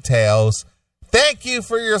details. Thank you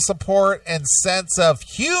for your support and sense of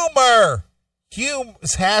humor.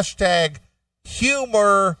 Hashtag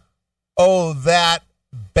humor. Oh, that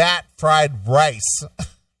bat fried rice.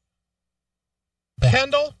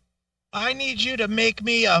 Kendall, I need you to make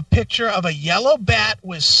me a picture of a yellow bat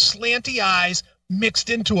with slanty eyes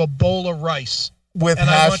mixed into a bowl of rice. With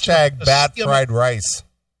hashtag bat fried rice.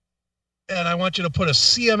 And I want you to put a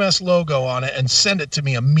CMS logo on it and send it to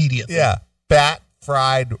me immediately. Yeah, bat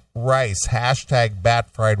fried rice. Hashtag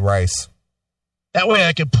bat fried rice. That way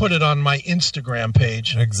I can put it on my Instagram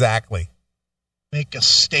page. Exactly. make a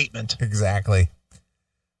statement. Exactly.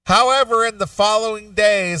 However, in the following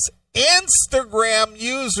days, Instagram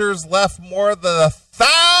users left more than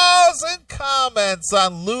 1,000 comments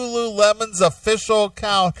on Lululemon's official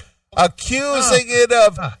account, accusing it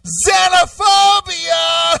of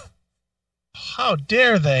xenophobia. How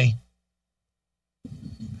dare they?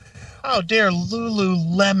 How dare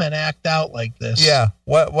Lululemon act out like this? Yeah.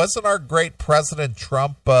 Wasn't our great President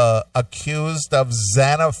Trump accused of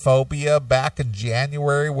xenophobia back in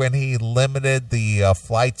January when he limited the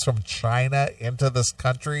flights from China into this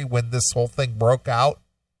country when this whole thing broke out?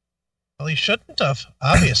 Well, he shouldn't have,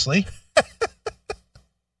 obviously.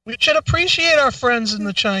 We should appreciate our friends in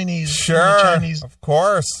the Chinese. Sure, of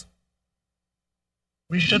course.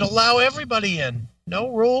 We should allow everybody in. No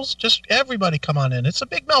rules, just everybody come on in. It's a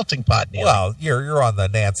big melting pot, Neil. Well, you're on the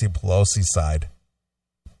Nancy Pelosi side.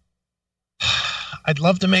 I'd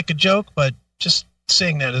love to make a joke, but just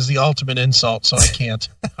saying that is the ultimate insult, so I can't.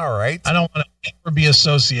 All right. I don't want to ever be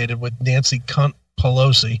associated with Nancy cunt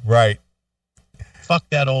Pelosi. Right. Fuck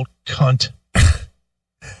that old cunt.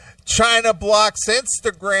 China blocks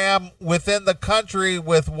Instagram within the country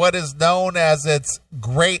with what is known as its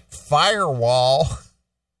Great Firewall.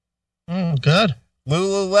 Good.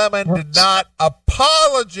 Lululemon did not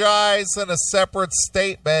apologize in a separate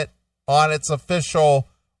statement on its official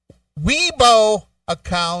Weibo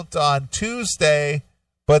account on Tuesday,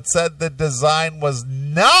 but said the design was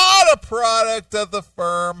not a product of the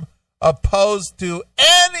firm, opposed to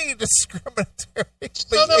any discriminatory.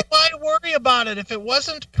 So then why worry about it if it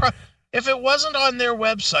wasn't on their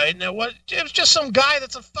website and it was just some guy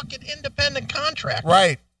that's a fucking independent contractor?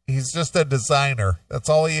 Right. He's just a designer. That's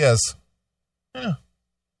all he is. Yeah.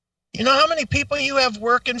 You know how many people you have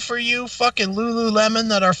working for you, fucking Lululemon,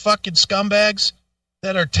 that are fucking scumbags,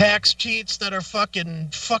 that are tax cheats, that are fucking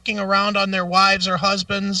around on their wives or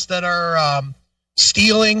husbands, that are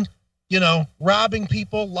stealing, robbing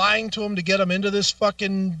people, lying to them to get them into this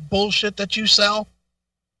fucking bullshit that you sell?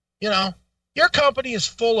 Your company is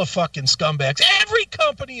full of fucking scumbags. Every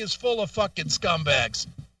company is full of fucking scumbags.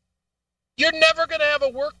 You're never going to have a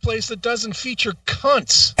workplace that doesn't feature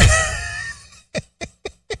cunts.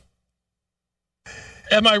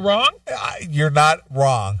 Am I wrong? You're not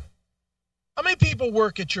wrong. How many people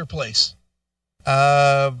work at your place?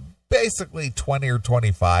 Basically 20 or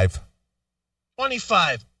 25.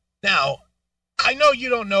 25. Now, I know you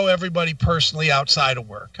don't know everybody personally outside of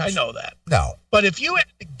work. I know that. No. But if you had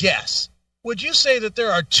to guess, would you say that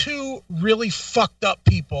there are two really fucked up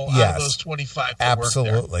people out of those 25 that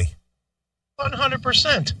absolutely. Work there?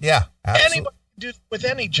 100%. Yeah, absolutely. Anybody can do it with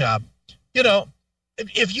any job.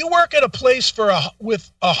 If you work at a place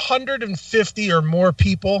with 150 or more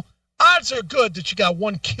people, odds are good that you got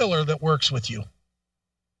one killer that works with you.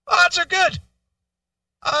 Odds are good.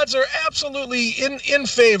 Odds are absolutely in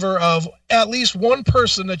favor of at least one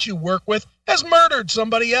person that you work with has murdered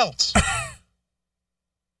somebody else.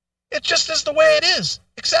 It just is the way it is.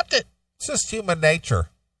 Accept it. It's just human nature.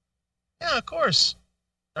 Yeah, of course.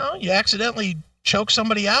 You accidentally choke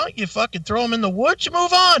somebody out, you fucking throw them in the woods, you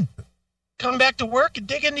move on. Come back to work and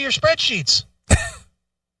dig into your spreadsheets. That's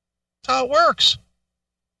how it works.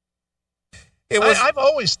 I've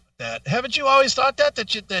always thought that. Haven't you always thought that?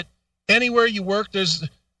 That anywhere you work, there's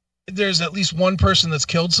at least one person that's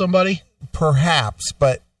killed somebody? Perhaps,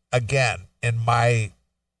 but again, in my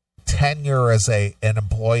tenure as an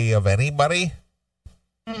employee of anybody,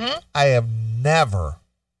 I have never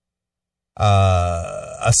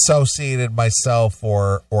associated myself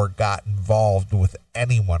or got involved with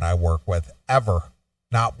anyone I work with ever.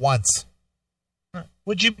 Not once.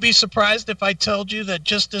 Would you be surprised if I told you that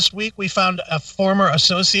just this week we found a former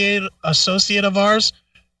associate of ours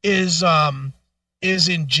is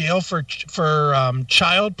in jail for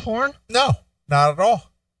child porn? No, not at all.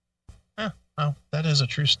 Oh, that is a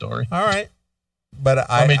true story. All right. But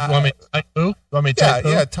Want me to tell you who?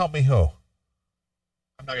 Yeah, tell me who.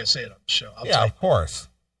 I'm not going to say it on the show. Of course.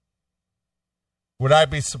 Would I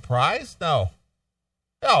be surprised? No.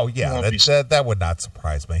 Oh, yeah, that would not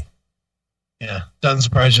surprise me. Yeah, doesn't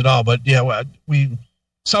surprise you at all. But yeah,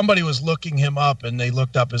 somebody was looking him up, and they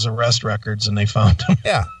looked up his arrest records, and they found him.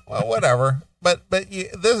 Yeah, well, whatever. But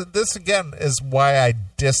this again is why I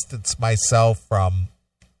distance myself from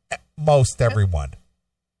most everyone.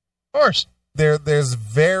 Of course. There's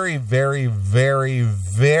very, very, very,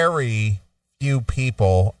 very few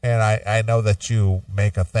people, and I know that you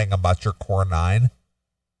make a thing about your Core 9.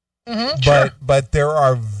 Sure. But there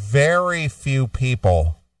are very few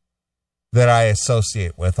people that I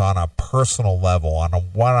associate with on a personal level, on a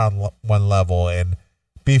one-on-one level. And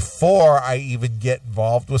before I even get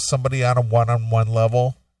involved with somebody on a one-on-one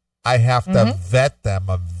level, I have to vet them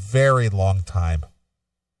a very long time.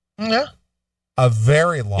 Yeah. A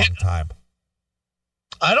very long time.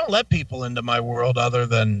 I don't let people into my world other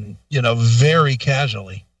than, very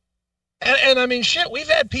casually. And I mean, shit, we've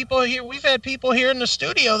had people here in the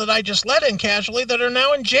studio that I just let in casually that are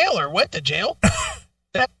now in jail or went to jail.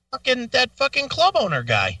 that fucking club owner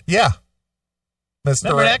guy. Yeah.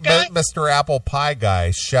 Remember that guy? Mr. Apple Pie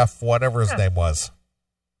guy, Chef, whatever his name was.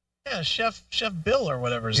 Yeah, Chef Bill or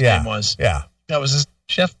whatever his name was. Yeah. That was his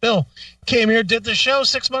Chef Bill. Came here, did the show.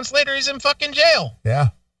 6 months later, he's in fucking jail. Yeah.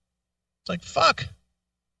 It's like, fuck.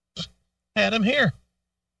 Had him here.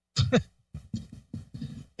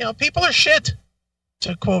 People are shit.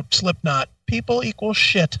 To quote Slipknot, people equal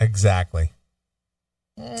shit. Exactly.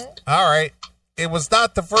 All right. It was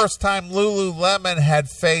not the first time Lululemon had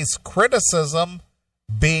faced criticism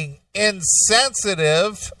being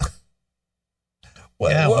insensitive.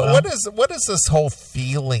 What is this whole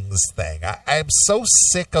feelings thing? I'm so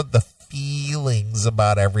sick of the feelings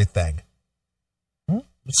about everything.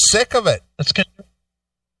 Sick of it. That's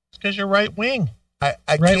because you're right wing. I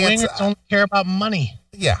right wingers don't care about money.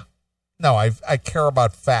 Yeah. No, I care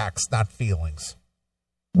about facts, not feelings.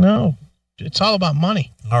 No, it's all about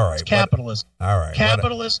money. All right. It's capitalism. All right.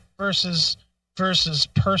 Capitalism versus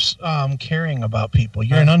caring about people.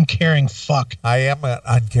 You're an uncaring fuck. I am an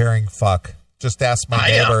uncaring fuck. Just ask my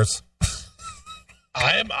neighbors.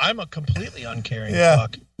 I'm a completely uncaring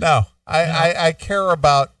fuck. No, I care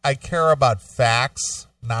about facts,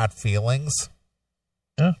 not feelings.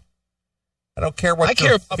 Yeah. I don't care what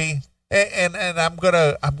you're and I'm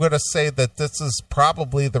gonna say that this is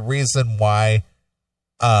probably the reason why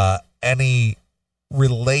any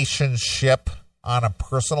relationship on a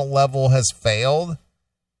personal level has failed,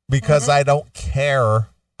 because I don't care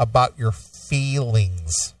about your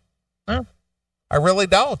feelings. Huh? I really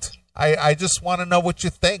don't. I just want to know what you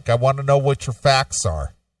think. I want to know what your facts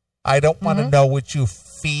are. I don't want to know what you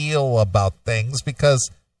feel about things,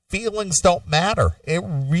 because feelings don't matter. It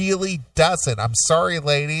really doesn't. I'm sorry,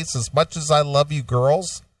 ladies, as much as I love you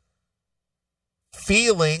girls,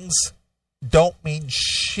 feelings don't mean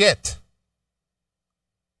shit.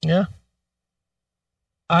 Yeah.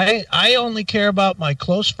 I only care about my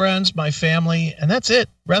close friends, my family, and that's it.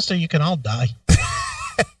 Rest of you can all die.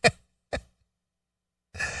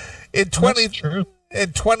 In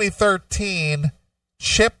 2013,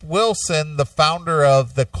 Chip Wilson, the founder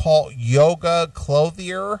of the cult Yoga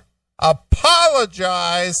Clothier,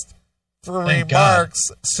 apologized for remarks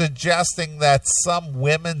suggesting that some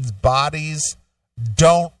women's bodies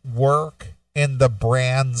don't work in the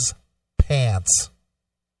brand's pants.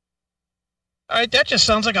 All right, that just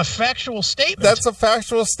sounds like a factual statement. That's a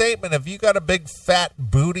factual statement. If you got a big fat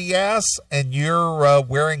booty ass and you're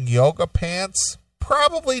wearing yoga pants,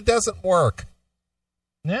 probably doesn't work.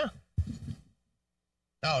 Yeah.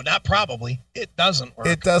 No, not probably. It doesn't work.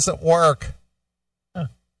 It doesn't work. Huh.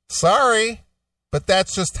 Sorry, but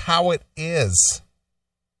that's just how it is.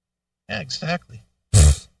 Yeah, exactly.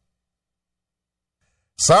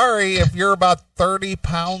 Sorry, if you're about 30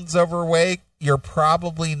 pounds overweight, you're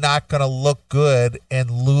probably not going to look good in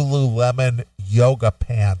Lululemon yoga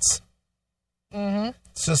pants.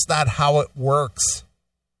 It's just not how it works.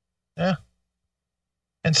 Yeah.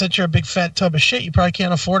 And since you're a big fat tub of shit, you probably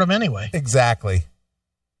can't afford them anyway. Exactly.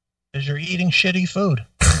 Because you're eating shitty food.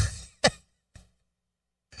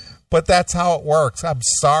 But that's how it works. I'm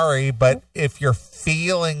sorry, but if your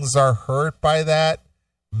feelings are hurt by that,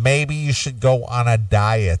 maybe you should go on a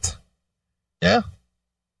diet. Yeah.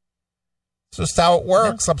 It's just how it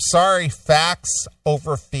works. Yeah. I'm sorry. Facts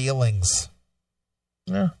over feelings.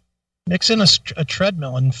 Yeah. Mix in a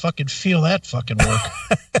treadmill and fucking feel that fucking work.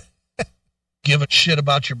 Give a shit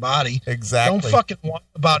about your body. Exactly. Don't fucking want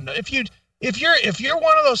about if you're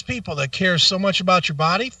one of those people that cares so much about your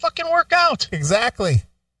body, fucking work out. Exactly.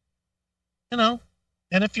 And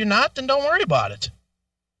if you're not, then don't worry about it.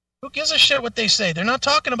 Who gives a shit what they say? They're not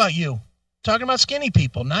talking about you. They're talking about skinny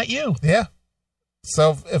people, not you. Yeah.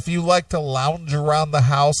 So if you like to lounge around the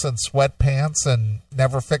house in sweatpants and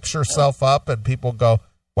never fix yourself up, and people go,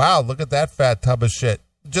 wow, look at that fat tub of shit.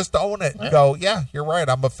 Just own it. Go, yeah, you're right.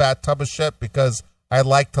 I'm a fat tub of shit because I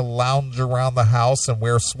like to lounge around the house and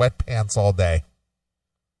wear sweatpants all day.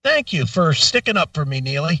 Thank you for sticking up for me,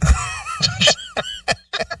 Neely.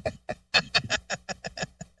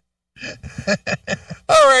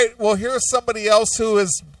 All right. Well, here's somebody else who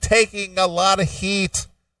is taking a lot of heat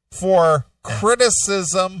for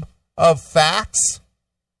criticism of facts.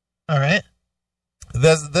 All right.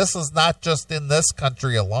 This is not just in this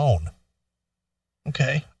country alone.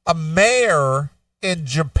 Okay. A mayor in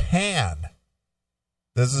Japan,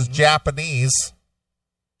 this is Japanese,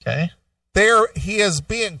 Okay. He is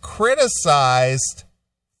being criticized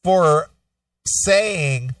for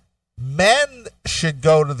saying men should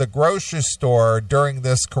go to the grocery store during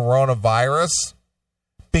this coronavirus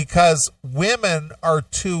because women are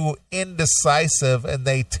too indecisive and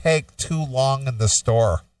they take too long in the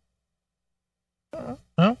store.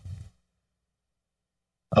 Well,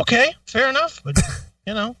 okay, fair enough. But,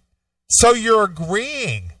 you know. So you're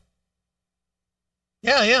agreeing?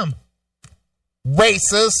 Yeah, I am.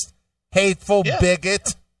 Racist, hateful, Yeah.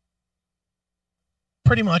 bigot.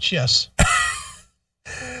 Pretty much, yes.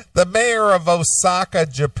 The mayor of Osaka,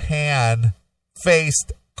 Japan,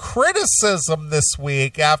 faced criticism this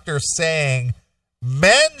week after saying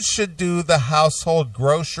men should do the household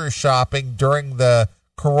grocery shopping during the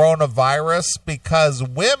coronavirus because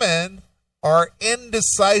women are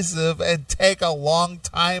indecisive and take a long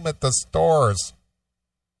time at the stores.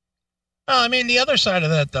 I mean, the other side of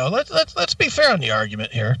that, though, let's be fair on the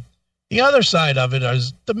argument here. The other side of it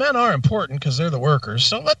is the men are important because they're the workers,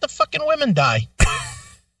 so let the fucking women die.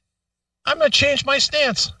 I'm going to change my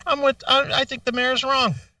stance. I think the mayor's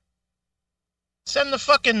wrong. Send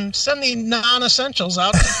the non-essentials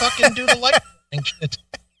out to fucking do the light shit.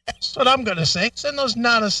 That's what I'm going to say. Send those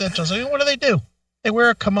non-essentials. I mean, what do? They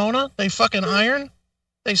wear a kimono, they fucking iron,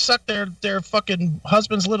 they suck their fucking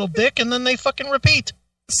husband's little dick, and then they fucking repeat.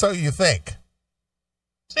 So you think?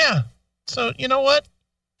 Yeah. So, you know what?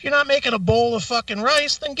 If you're not making a bowl of fucking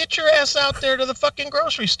rice, then get your ass out there to the fucking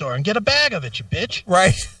grocery store and get a bag of it, you bitch.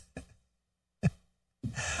 Right.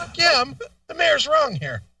 Fuck yeah, the mayor's wrong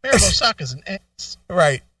here. Mayor of Osaka's an ass.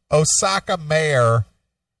 Right. Osaka Mayor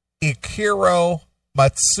Ikiro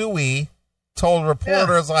Matsui told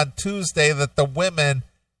reporters on Tuesday that the women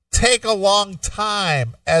take a long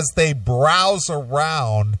time as they browse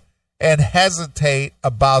around and hesitate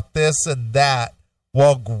about this and that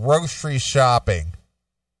while grocery shopping.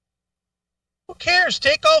 Who cares?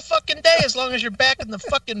 Take all fucking day as long as you're back in the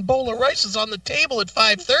fucking bowl of rice is on the table at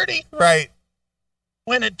 5:30. Right.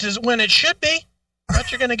 When it should be.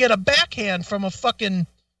 But you're going to get a backhand from a fucking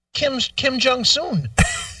Kim Jong-un.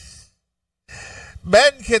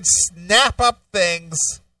 Men can snap up things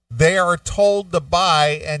they are told to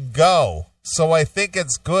buy and go. So I think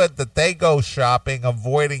it's good that they go shopping,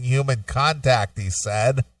 avoiding human contact, he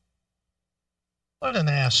said. What an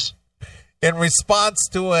ass. In response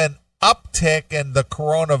to an uptick in the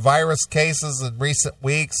coronavirus cases in recent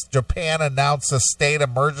weeks, Japan announced a state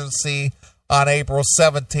emergency on April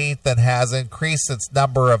 17th and has increased its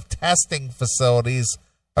number of testing facilities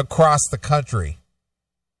across the country.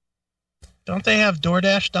 Don't they have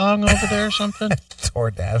DoorDash Dong over there or something?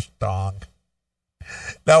 DoorDash Dong.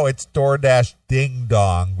 No, it's DoorDash Ding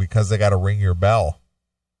Dong because they got to ring your bell.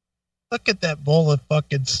 Look at that bowl of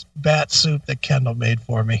fucking bat soup that Kendall made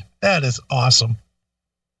for me. That is awesome.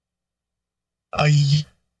 A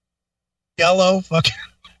yellow fucking...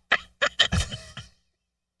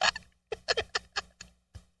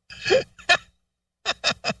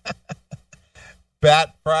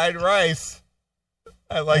 Bat fried rice.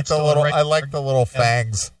 I like the little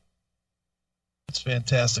fangs. That's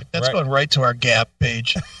fantastic. That's Right. going right to our Gab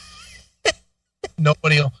page.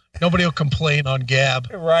 Nobody will complain on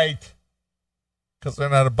Gab. Right. Because they're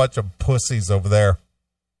not a bunch of pussies over there.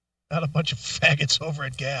 Not a bunch of faggots over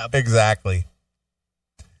at Gab. Exactly.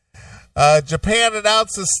 Japan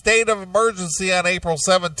announced a state of emergency on April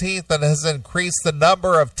 17th and has increased the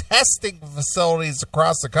number of testing facilities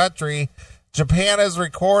across the country. Japan has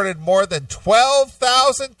recorded more than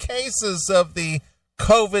 12,000 cases of the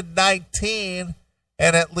COVID-19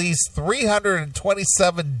 and at least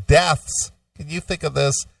 327 deaths. Can you think of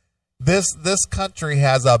this? This country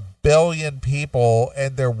has 1 billion people,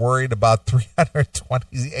 and they're worried about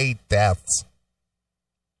 328 deaths.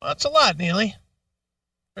 Well, that's a lot, Neely.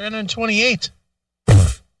 328.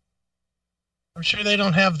 I'm sure they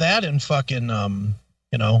don't have that in fucking,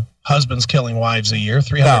 husbands killing wives a year.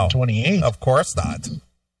 328. No, of course not.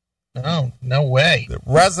 No way. The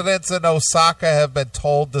residents in Osaka have been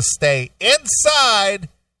told to stay inside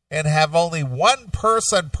and have only one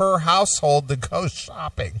person per household to go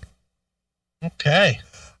shopping. Okay.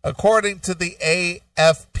 According to the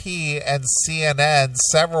AFP and CNN,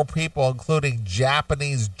 several people, including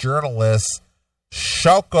Japanese journalist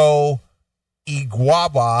Shoko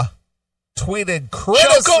Iwaba, tweeted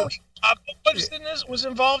criticism. Shoko was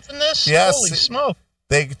involved in this? Yes. Holy smoke.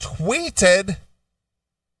 They tweeted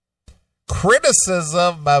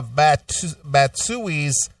criticism of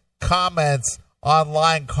Matsui's comments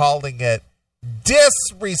online, calling it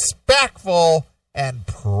disrespectful and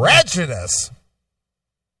prejudice.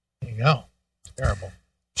 There you go. Terrible.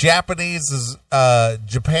 Japan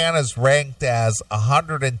is ranked as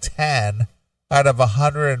 110 out of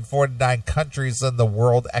 149 countries in the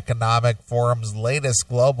World Economic Forum's latest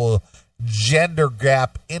global gender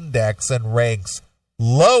gap index and ranks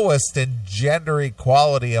lowest in gender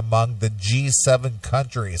equality among the G7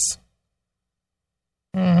 countries.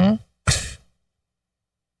 Mm-hmm. It's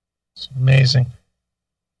amazing.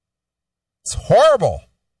 It's horrible.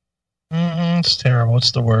 It's terrible.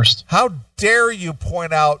 It's the worst. How dare you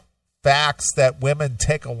point out facts that women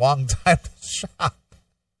take a long time to shop?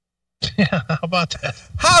 Yeah, how about that?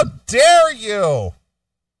 How dare you?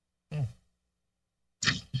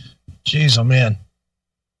 Jeez, oh man.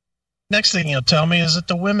 Next thing you'll tell me is that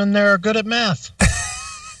the women there are good at math.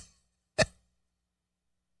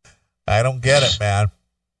 I don't get it, man.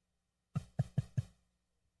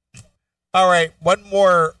 All right, one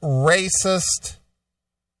more racist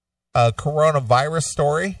coronavirus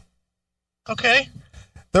story. Okay.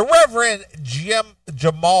 The Reverend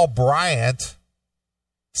Jamal Bryant.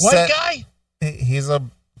 White guy? He's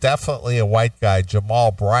definitely a white guy.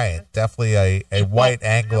 Jamal Bryant. Definitely a white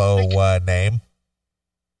Anglo name.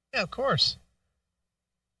 Yeah, of course.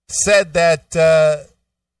 Said that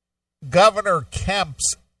Governor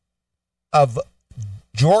Kemp's of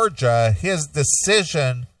Georgia, his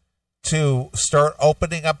decision to start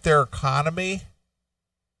opening up their economy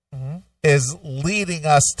is leading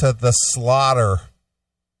us to the slaughter.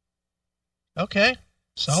 Okay.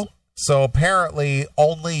 So apparently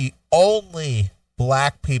only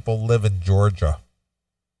black people live in Georgia.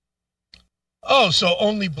 Oh, so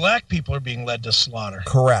only black people are being led to slaughter.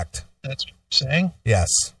 Correct. That's what you're saying? Yes.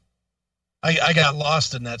 I got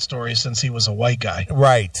lost in that story since he was a white guy.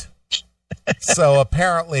 Right. So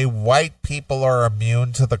apparently white people are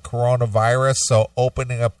immune to the coronavirus, so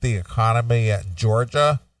opening up the economy in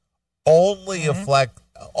Georgia only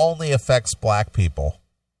affects black people.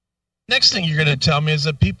 Next thing you're going to tell me is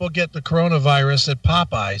that people get the coronavirus at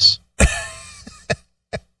Popeyes.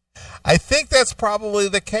 I think that's probably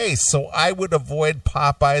the case, so I would avoid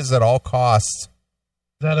Popeyes at all costs.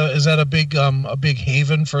 Is that a big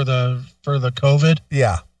haven for the COVID?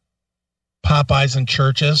 Yeah. Popeyes and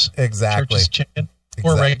churches. Exactly. Churches chicken.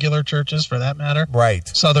 Or regular churches, for that matter. Right.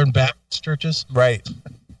 Southern Baptist churches. Right.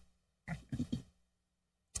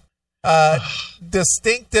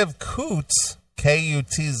 Distinctive Coots,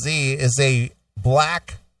 K-U-T-Z, is a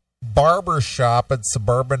black barber shop in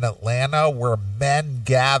suburban Atlanta where men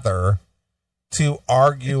gather to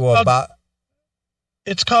argue about...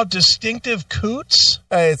 It's called Distinctive Coots?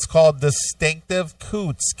 It's called Distinctive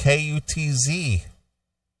Coots, K-U-T-Z.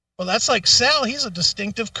 Well, that's like Sal. He's a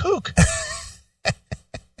distinctive kook.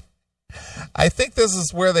 I think this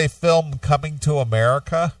is where they filmed Coming to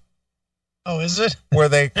America. Oh, is it? Where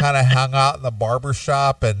they kind of hung out in the barber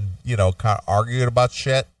shop and, kind of argued about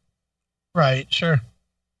shit. Right, sure.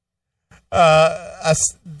 A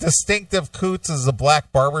Distinctive Coots is a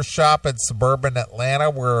black barber shop in suburban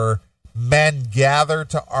Atlanta where men gather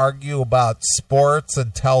to argue about sports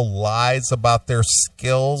and tell lies about their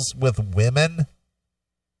skills with women.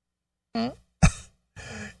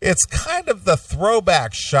 It's kind of the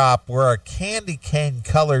throwback shop where a candy cane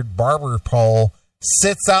colored barber pole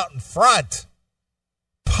sits out in front.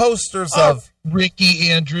 Posters of Ricky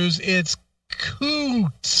Andrews, it's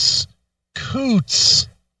Coots. Coots.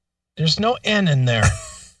 There's no N in there.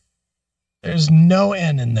 There's no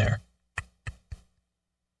N in there.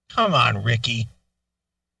 Come on, Ricky.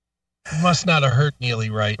 You must not have heard Neely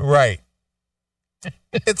right. Right.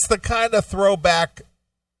 It's the kind of throwback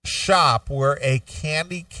shop where a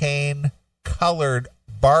candy cane colored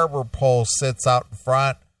barber pole sits out in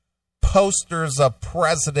front. Posters of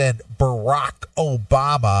President Barack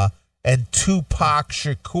Obama and Tupac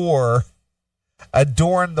Shakur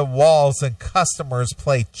adorn the walls, and customers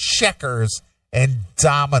play checkers and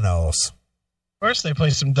dominoes. Of course they play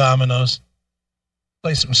some dominoes.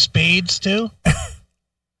 Play some spades too?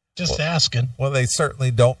 Just asking. Well, they certainly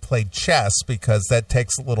don't play chess because that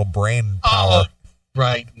takes a little brain power. Oh,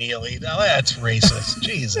 right, Neely. Now that's racist.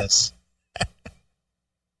 Jesus.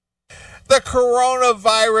 The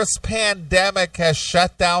coronavirus pandemic has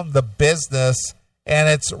shut down the business and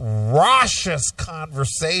its raucous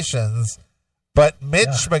conversations, but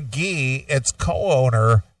Mitch McGee, its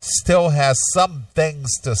co-owner, still has some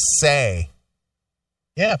things to say.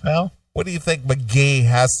 Yeah, pal. What do you think McGee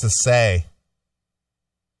has to say?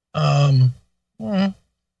 I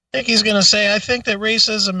think he's going to say, I think that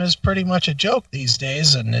racism is pretty much a joke these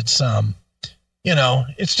days, and it's,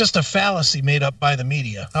 it's just a fallacy made up by the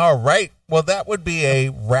media. All right. Well, that would be a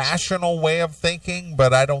rational way of thinking,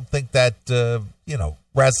 but I don't think that,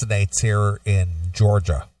 resonates here in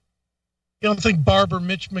Georgia. You don't think Barber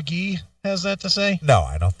Mitch McGee has that to say? No,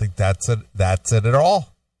 I don't think that's it. That's it at all.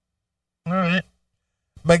 All right.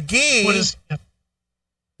 McGee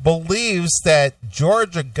believes that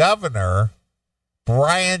Georgia Governor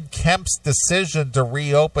Brian Kemp's decision to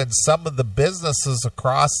reopen some of the businesses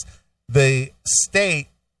across the state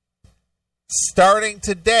starting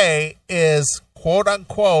today is, quote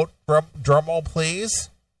unquote, drumroll please,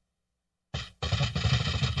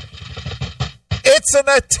 it's an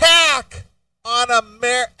attack on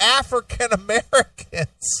African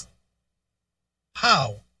Americans.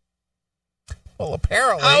 How? Well,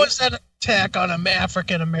 apparently. How is that an attack on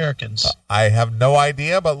African Americans? I have no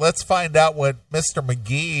idea, but let's find out what Mr.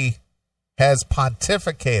 McGee has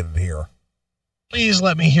pontificated here. Please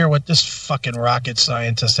let me hear what this fucking rocket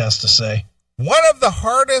scientist has to say. One of the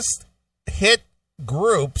hardest hit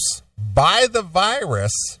groups by the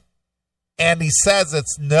virus, and he says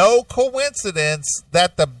it's no coincidence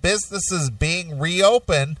that the businesses being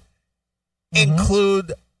reopened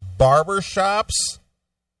include barbershops,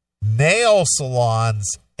 nail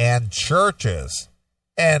salons, and churches,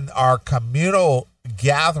 and are communal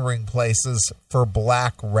gathering places for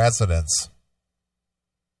black residents.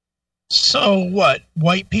 So what?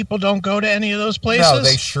 White people don't go to any of those places? No,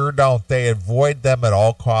 they sure don't. They avoid them at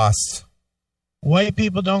all costs. White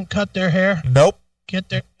people don't cut their hair? Nope. Get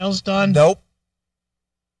their nails done? Nope.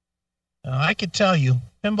 I can tell you,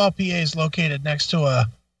 Pinball PA is located next to a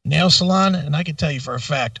nail salon, and I can tell you for a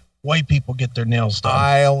fact, white people get their nails done.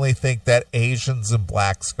 I only think that Asians and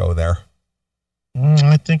blacks go there.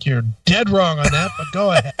 I think you're dead wrong on that, but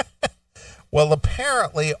go ahead. Well,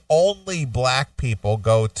 apparently only black people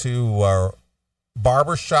go to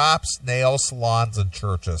barbershops, nail salons, and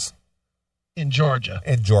churches. In Georgia.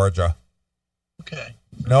 In Georgia. Okay.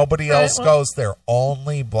 Nobody else goes there.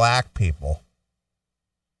 Only black people.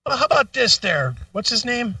 Well, how about this there? What's his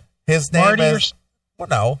name? His name Marty is... Well,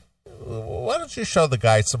 no. Why don't you show the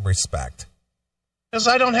guy some respect? Because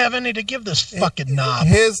I don't have any to give this fucking knob.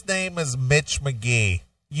 His name is Mitch McGee.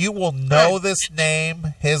 You will know this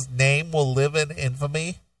name. His name will live in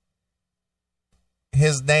infamy.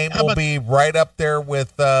 His name will be right up there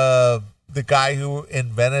with the guy who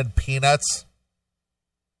invented peanuts.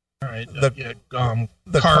 All right. The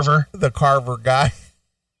Carver. The Carver guy.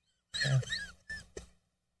 Yeah.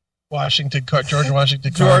 George Washington Carver. George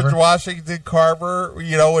Washington Carver.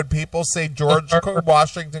 You know, when people say George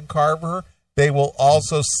Washington Carver, they will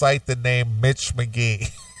also cite the name Mitch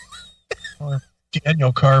McGee. Or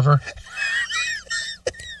Daniel Carver.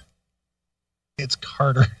 It's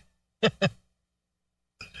Carter. I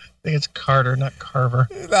think it's Carter, not Carver.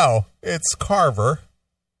 No, it's Carver.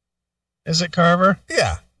 Is it Carver?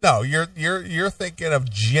 Yeah. No, you're thinking of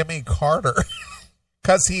Jimmy Carter.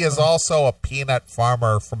 Because he is also a peanut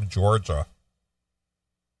farmer from Georgia.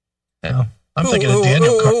 Yeah, I'm thinking of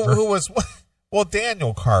Daniel Carver. Who was, well,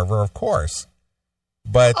 Daniel Carver, of course.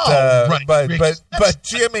 But right, but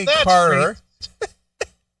Jimmy Carter.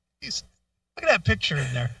 Look at that picture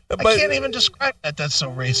in there. I can't even describe that. That's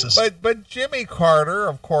so racist. But Jimmy Carter,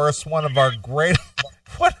 of course, one of our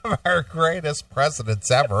greatest presidents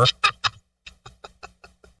ever.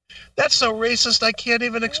 That's so racist. I can't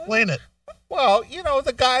even explain it. Well, you know,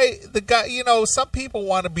 the guy, you know, some people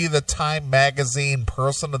want to be the Time Magazine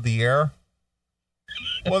Person of the Year.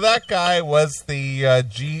 Well, that guy was the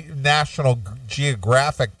National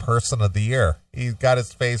Geographic Person of the Year. He's got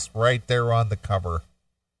his face right there on the cover.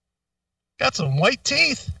 Got some white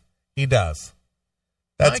teeth. He does.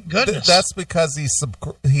 My goodness. That's because he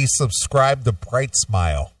subscribed to Bright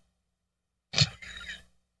Smile.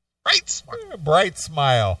 Bright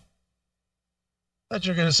Smile. I thought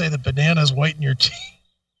you were going to say the banana's white in your teeth.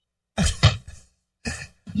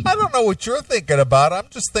 I don't know what you're thinking about. I'm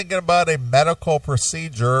just thinking about a medical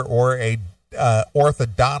procedure or a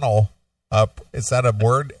orthodontal. Is that a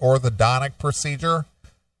word? Orthodontic procedure?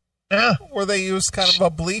 Yeah. Where they use kind of a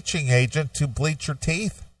bleaching agent to bleach your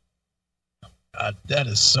teeth. God, that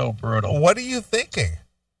is so brutal. What are you thinking?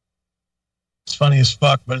 It's funny as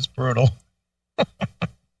fuck, but it's brutal.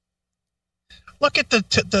 Look at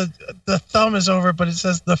the thumb is over, but it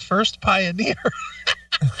says the first pioneer.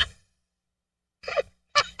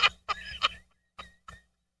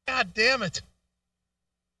 God damn it.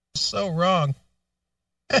 So wrong.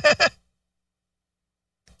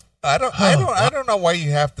 I don't know why you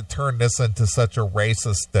have to turn this into such a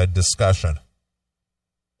racist discussion.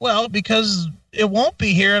 Well, because it won't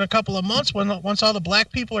be here in a couple of months once all the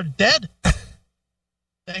black people are dead.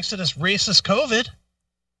 Thanks to this racist COVID.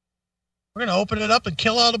 We're going to open it up and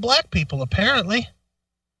kill all the black people, apparently.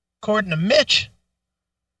 According to Mitch.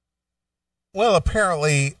 Well,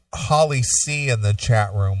 apparently Holly C in the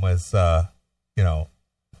chat room was,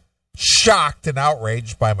 shocked and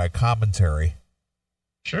outraged by my commentary.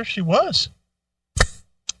 Sure, she was.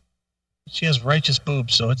 She has righteous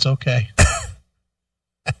boobs, so it's okay.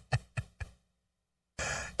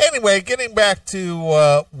 Anyway, getting back to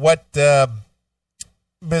what Mr.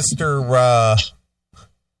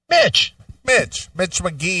 Mitch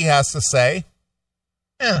McGee has to say.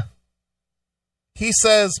 Yeah. He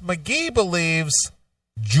says McGee believes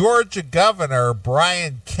Georgia Governor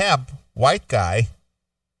Brian Kemp, white guy,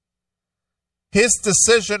 his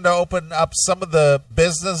decision to open up some of the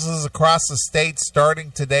businesses across the state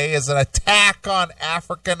starting today is an attack on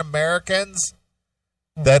African Americans.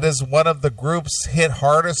 That is one of the groups hit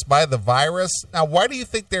hardest by the virus. Now, why do you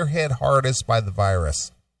think they're hit hardest by the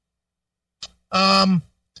virus?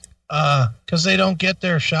 Because they don't get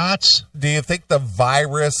their shots. Do you think the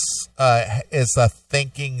virus is a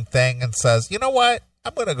thinking thing and says, you know what?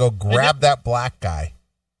 I'm going to go grab that black guy.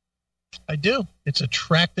 I do. It's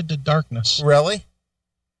attracted to darkness. Really?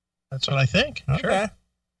 That's what I think. Okay. Sure.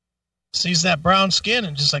 Sees that brown skin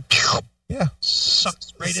and just like, yeah,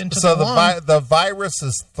 sucks right into so the lung. the virus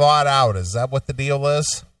is thought out. Is that what the deal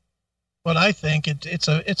is? What I think it's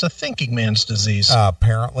a thinking man's disease.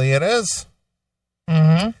 Apparently it is.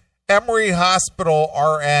 Mm-hmm. Emory Hospital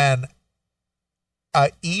RN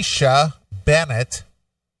Aisha Bennett.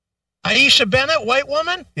 Aisha Bennett, white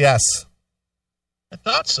woman? Yes. I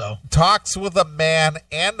thought so. Talks with a man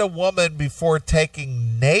and a woman before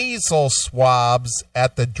taking nasal swabs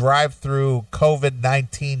at the drive-through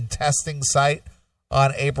COVID-19 testing site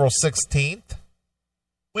on April 16th.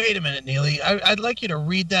 Wait a minute, Neely. I'd like you to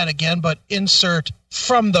read that again, but insert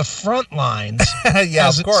from the front lines. Yeah,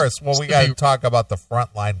 of course. Well, we got to talk about the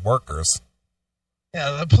frontline workers.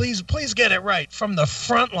 Yeah, please get it right. From the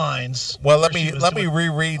front lines. Well, let me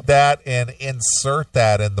reread that and insert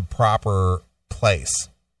that in the proper place.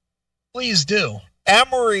 Please do.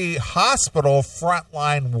 Emory Hospital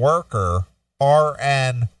frontline worker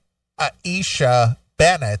RN Aisha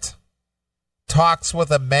Bennett talks with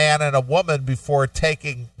a man and a woman before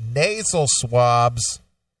taking nasal swabs,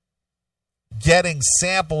 getting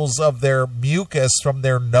samples of their mucus from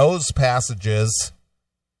their nose passages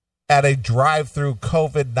at a drive-through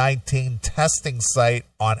COVID-19 testing site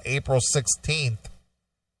on April 16th,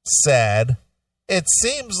 said, "It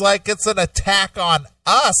seems like it's an attack on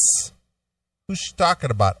us." Who's she talking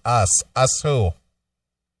about? Us? Us who?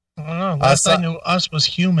 I don't know. Last I knew us was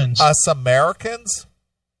humans. Us Americans?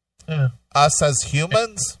 Yeah. Us as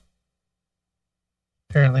humans?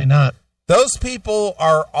 Apparently not. Those people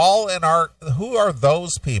are all in our... Who are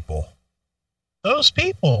those people? Those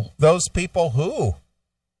people. Those people who?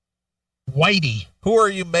 Whitey. Who are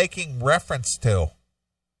you making reference to?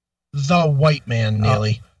 The white man,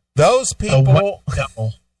 Neely. Those people... The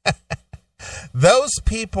white Those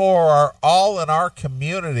people are all in our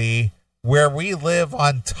community where we live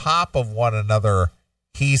on top of one another,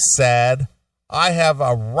 he said. I have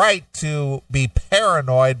a right to be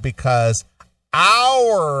paranoid because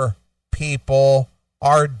our people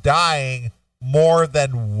are dying more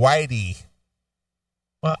than Whitey.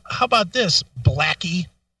 Well, how about this, Blackie?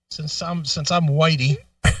 Since I'm Whitey,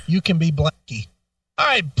 you can be Blackie. All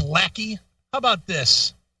right, Blackie. How about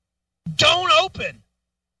this? Don't open.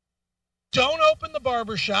 Don't open the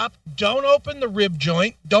barbershop. Don't open the rib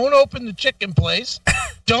joint. Don't open the chicken place.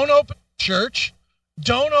 Don't open the church.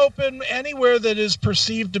 Don't open anywhere that is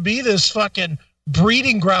perceived to be this fucking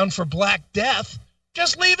breeding ground for Black Death.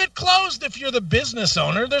 Just leave it closed if you're the business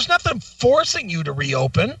owner. There's nothing forcing you to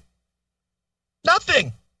reopen.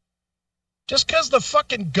 Nothing. Just because the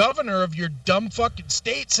fucking governor of your dumb fucking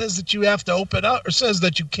state says that you have to open up or says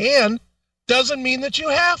that you can, doesn't mean that you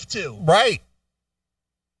have to. Right.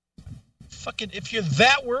 Fucking, if you're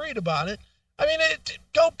that worried about it, I mean,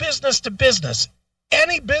 go business to business.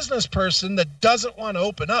 Any business person that doesn't want to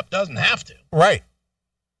open up doesn't have to. Right.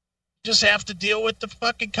 Just have to deal with the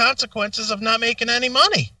fucking consequences of not making any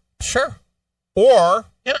money. Sure. Or,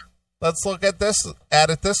 yeah. Let's look at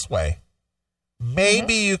it this way.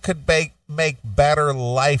 Maybe you could make better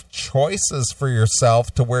life choices for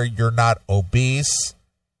yourself to where you're not obese,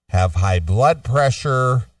 have high blood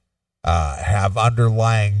pressure, have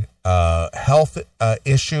underlying health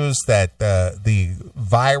issues that the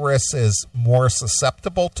virus is more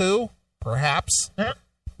susceptible to, perhaps. Yeah.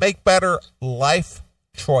 Make better life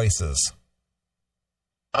choices.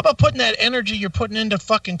 How about putting that energy you're putting into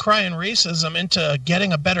fucking crying racism into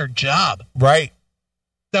getting a better job? Right.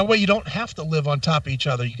 That way you don't have to live on top of each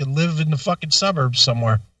other. You can live in the fucking suburbs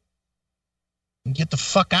somewhere. And get the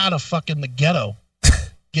fuck out of fucking the ghetto.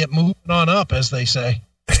 Get moving on up, as they say.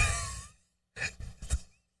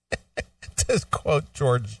 Quote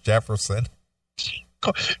George Jefferson.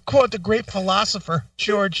 Quote the great philosopher,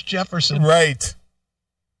 George Jefferson. Right.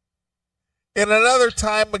 In another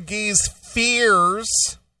time, McGee's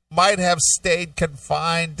fears might have stayed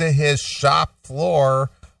confined to his shop floor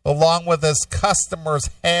along with his customers'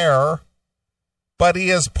 hair, but he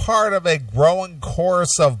is part of a growing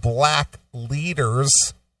chorus of black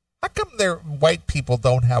leaders. How come white people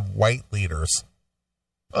don't have white leaders?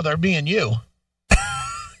 Oh, they're me and you.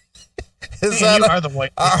 Is Me and you are the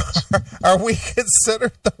white leaders. Are we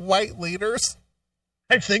considered the white leaders?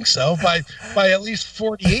 I think so. By at least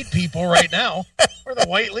 48 people right now. We're the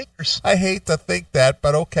white leaders. I hate to think that,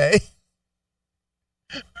 but okay.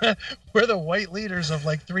 We're the white leaders of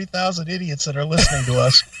like 3,000 idiots that are listening to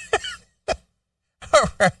us. All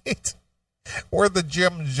right. We're the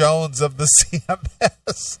Jim Jones of the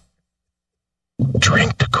CMS.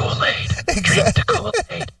 Drink the Kool-Aid. Drink the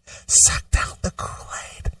Kool-Aid. Suck down the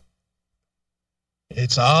Kool-Aid.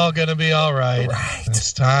 It's all going to be all right. Right.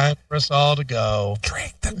 It's time for us all to go.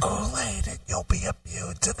 Drink the Kool-Aid and you'll be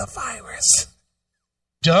immune to the virus.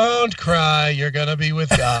 Don't cry. You're going to be with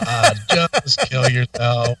God. Just kill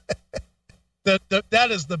yourself.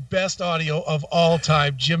 That is the best audio of all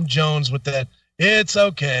time. Jim Jones with that. It's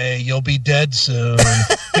okay. You'll be dead soon.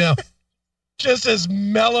 Just as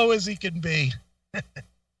mellow as he can be.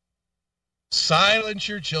 Silence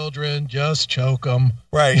your children. Just choke them.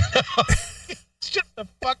 Right. It's just a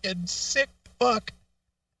fucking sick fuck.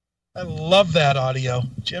 I love that audio.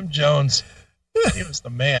 Jim Jones. He was the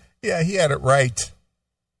man. Yeah, he had it right.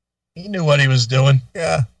 He knew what he was doing.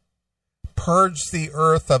 Yeah. Purge the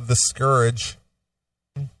earth of the scourge.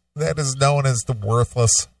 That is known as the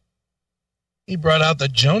worthless. He brought out the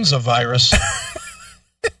Jonesavirus.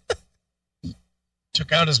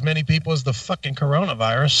 Took out as many people as the fucking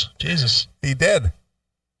coronavirus. Jesus. He did.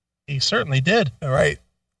 He certainly did. All right.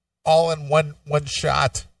 All in one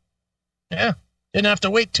shot. Yeah. Didn't have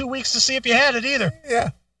to wait 2 weeks to see if you had it either.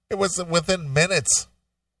 Yeah. It was within minutes.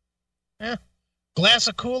 Yeah. Glass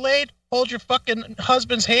of Kool-Aid, hold your fucking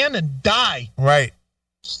husband's hand and die. Right.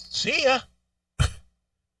 See ya.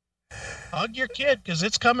 Hug your kid, because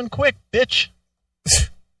it's coming quick, bitch.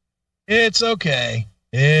 It's okay.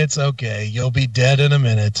 It's okay. You'll be dead in a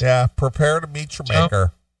minute. Yeah. Prepare to meet your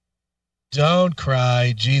maker. Don't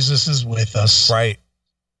cry. Jesus is with us. Right.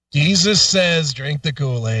 Jesus says, drink the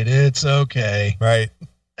Kool-Aid. It's okay. Right.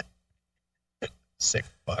 Sick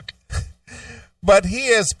fuck. But he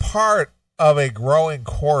is part of a growing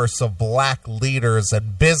chorus of black leaders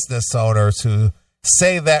and business owners who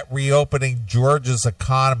say that reopening Georgia's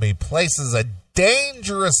economy places a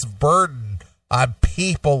dangerous burden on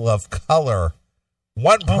people of color.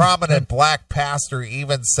 One prominent black pastor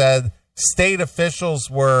even said state officials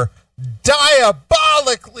were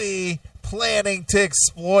diabolically planning to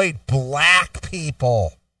exploit black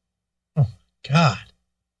people. Oh, God.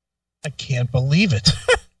 I can't believe it.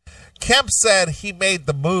 Kemp said he made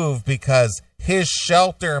the move because his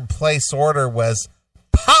shelter-in-place order was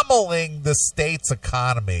pummeling the state's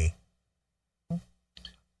economy.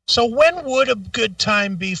 So when would a good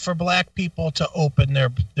time be for black people to open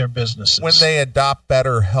their businesses? When they adopt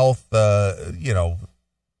better health, No.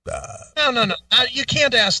 You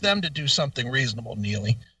can't ask them to do something reasonable,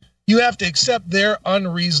 Neely. You have to accept their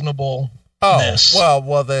unreasonableness.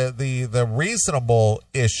 well, the reasonable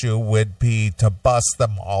issue would be to bust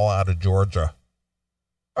them all out of Georgia.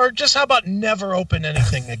 Or just how about never open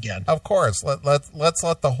anything again? Of course, let's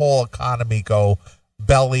let the whole economy go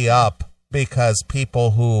belly up because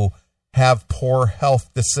people who have poor health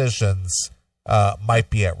decisions might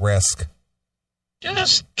be at risk.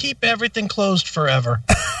 Just keep everything closed forever.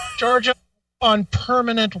 Georgia on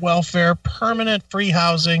permanent welfare, permanent free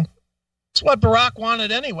housing. It's what Barack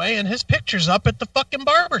wanted anyway, and his picture's up at the fucking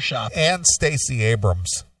barbershop. And Stacey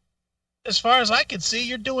Abrams. As far as I can see,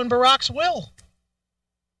 you're doing Barack's will.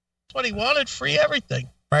 That's what he wanted, free everything.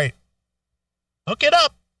 Right. Hook it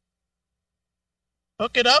up.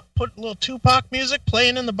 Hook it up, put a little Tupac music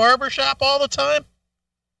playing in the barbershop all the time.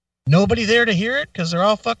 Nobody there to hear it because they're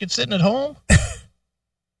all fucking sitting at home.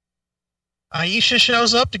 Aisha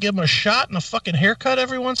shows up to give him a shot and a fucking haircut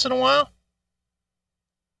every once in a while.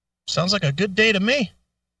 Sounds like a good day to me.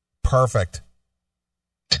 Perfect.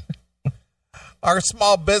 Our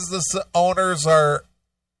small business owners are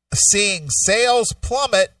seeing sales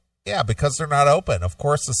plummet. Yeah, because they're not open. Of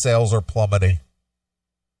course the sales are plummeting.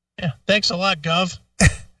 Yeah, thanks a lot, Gov.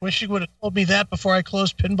 Wish you would have told me that before I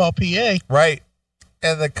closed Pinball PA. Right.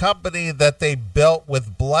 And the company that they built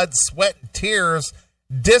with blood, sweat, and tears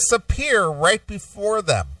disappear right before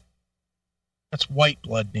them. That's white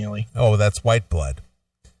blood, Neely. Oh, that's white blood.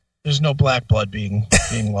 There's no black blood being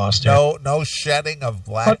lost here. No shedding of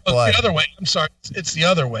black But blood. the other way. I'm sorry. It's the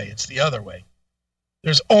other way. It's the other way.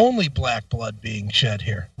 There's only black blood being shed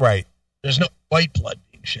here. Right. There's no white blood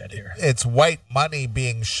being shed here. It's white money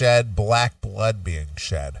being shed, black blood being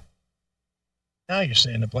shed. Now you're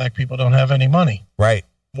saying that black people don't have any money. Right.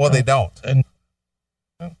 Well, they don't. And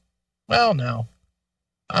well, now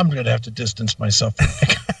I'm going to have to distance myself from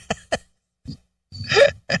it.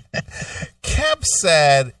 Kemp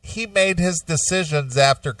said he made his decisions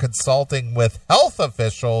after consulting with health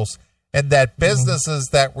officials and that businesses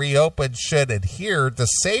that reopen should adhere to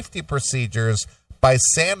safety procedures by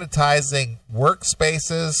sanitizing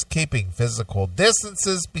workspaces, keeping physical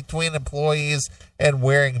distances between employees, and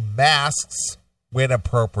wearing masks when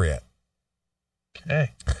appropriate.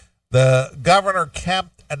 Okay. The Governor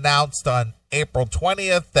Kemp announced on April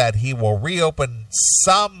 20th that he will reopen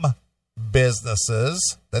some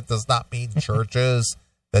businesses. That does not mean churches.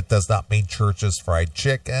 That does not mean Church's Fried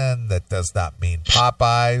Chicken. That does not mean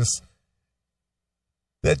Popeyes.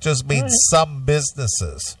 That just means some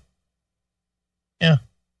businesses. Yeah.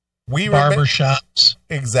 Barber shops.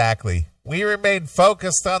 Exactly. We remain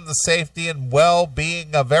focused on the safety and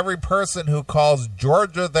well-being of every person who calls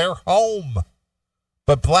Georgia their home.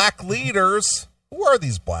 But black leaders, who are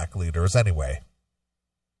these black leaders anyway?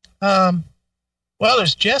 Well,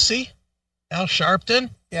 there's Jesse, Al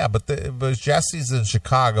Sharpton. Yeah, but Jesse's in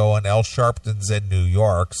Chicago and Al Sharpton's in New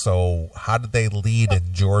York. So how did they lead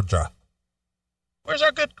in Georgia? Where's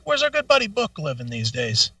our good buddy Book living these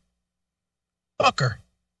days? Booker.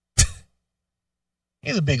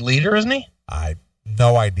 He's a big leader, isn't he? I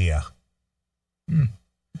no idea.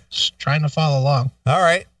 Just trying to follow along. All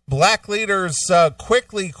right. Black leaders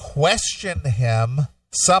quickly questioned him,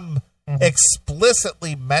 some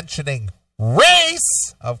explicitly mentioning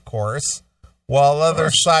race, of course, while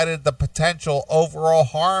others cited the potential overall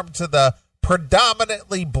harm to the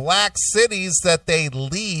predominantly black cities that they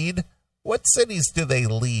lead. What cities do they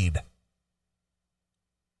lead?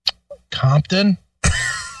 Compton.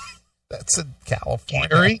 That's in California.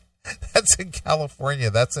 Gary. That's in California.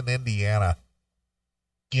 That's in Indiana.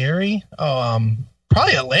 Gary. Oh,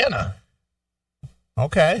 probably Atlanta.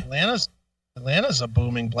 Okay. Atlanta's a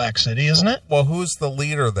booming black city, isn't it? Well, who's the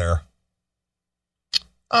leader there?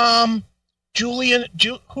 Julio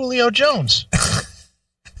Jones.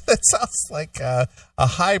 That sounds like a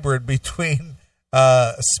hybrid between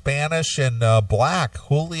Spanish and black.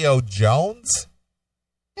 Julio Jones?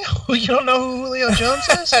 You don't know who Julio Jones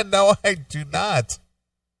is? No, I do not.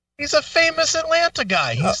 He's a famous Atlanta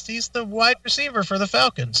guy. He's the wide receiver for the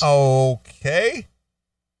Falcons. Okay.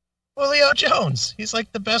 Julio Jones. He's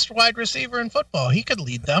like the best wide receiver in football. He could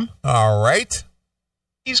lead them. All right.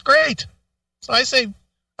 He's great. So I say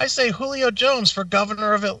Julio Jones for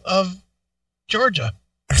governor of Georgia.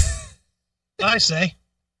 I say.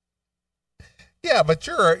 Yeah, but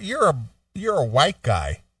you're a white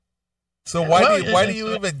guy. So why do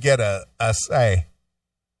you even get a say?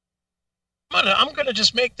 I'm gonna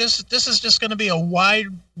just make this. This is just gonna be a wide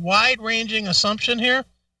ranging assumption here.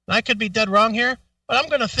 And I could be dead wrong here, but I'm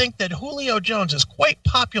gonna think that Julio Jones is quite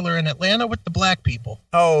popular in Atlanta with the black people.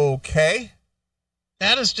 Okay.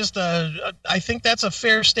 That is just I think that's a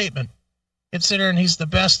fair statement, considering he's the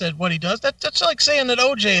best at what he does. That's like saying that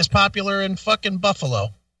OJ is popular in fucking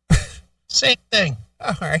Buffalo. Same thing.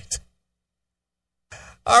 All right.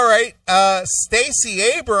 Stacey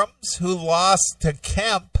Abrams, who lost to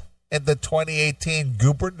Kemp in the 2018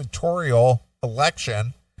 gubernatorial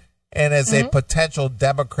election and is a potential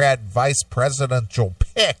Democrat vice presidential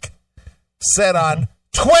pick, said on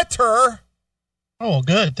Twitter. Oh,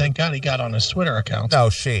 good. Thank God he got on his Twitter account. No,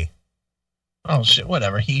 she. Oh, shit.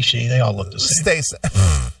 Whatever. He, she. They all look the same.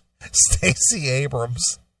 Stacey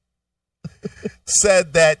Abrams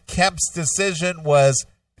said that Kemp's decision was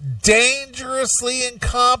dangerously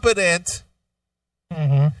incompetent.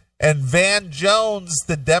 And Van Jones,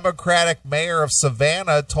 the Democratic mayor of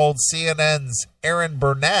Savannah, told CNN's Aaron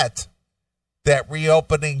Burnett that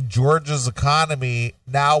reopening Georgia's economy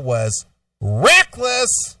now was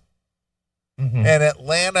reckless. And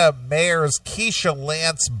Atlanta mayor's Keisha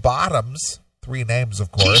Lance Bottoms, three names,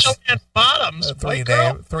 of course. Keisha Lance Bottoms,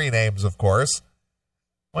 three names, of course.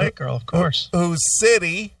 White girl, of course. Whose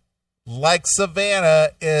city, like Savannah,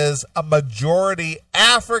 is a majority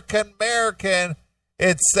African American.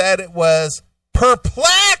 It said it was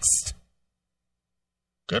perplexed.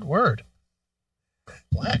 Good word.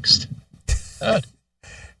 Perplexed. Good.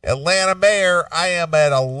 Atlanta mayor, I am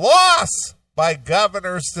at a loss by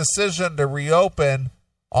governor's decision to reopen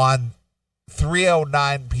on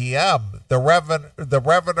 3:09 p.m. The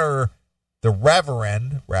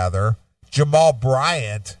Reverend Jamal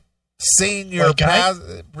Bryant senior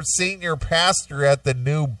pastor at the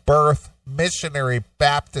New Birth Missionary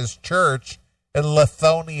Baptist Church in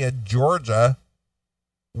Lithonia, Georgia,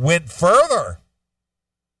 went further.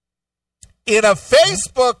 In a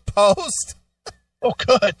Facebook post. Oh,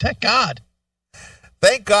 good. Thank God.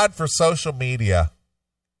 Thank God for social media.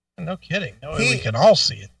 No kidding. No, we can all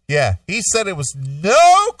see it. Yeah. He said it was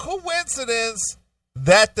no coincidence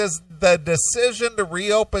that the decision to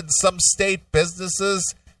reopen some state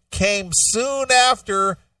businesses came soon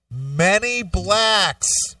after many blacks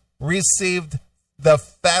received the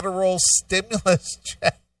federal stimulus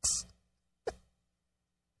checks.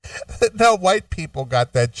 No white people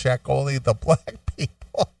got that check, only the black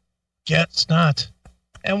people. Guess not.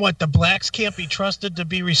 And what, the blacks can't be trusted to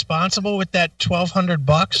be responsible with that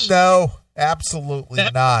 $1,200? No, absolutely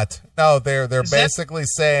not. No, they're basically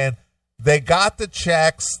saying they got the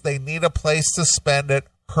checks, they need a place to spend it,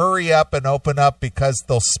 hurry up and open up because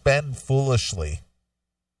they'll spend foolishly.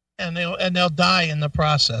 And they'll die in the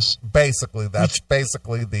process. Basically, that's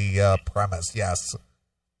basically the premise, yes.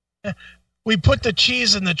 We put the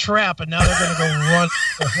cheese in the trap, and now they're going to go run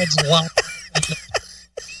their heads locked.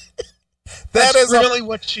 That's really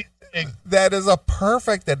what she's saying. That is a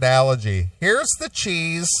perfect analogy. Here's the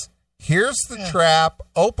cheese. Here's the trap.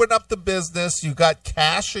 Open up the business. You got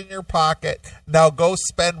cash in your pocket. Now go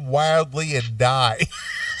spend wildly and die.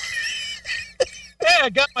 Hey, I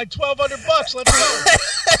got my $1,200. Let's go.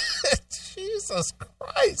 Jesus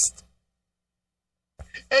Christ.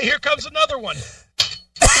 Hey, here comes another one.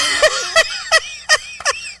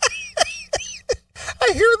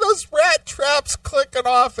 I hear those rat traps clicking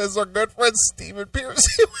off, as our good friend Stephen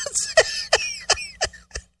Piercy would say.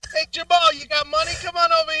 Hey, Jamal, you got money? Come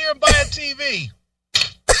on over here and buy a TV.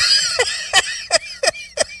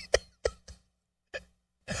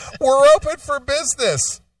 We're open for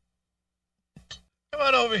business. Come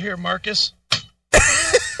on over here, Marcus.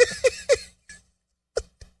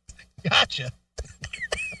 Gotcha.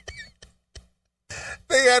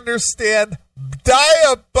 They understand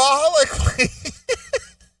diabolically.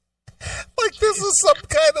 Like this is some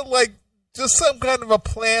kind of a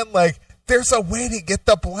plan. Like there's a way to get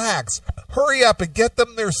the blacks. Hurry up and get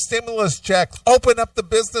them their stimulus checks. Open up the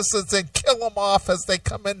businesses and kill them off as they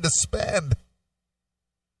come in to spend.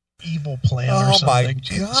 Evil plan or something.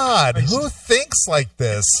 Oh my God. Who thinks like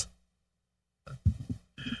this?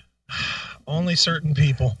 Only certain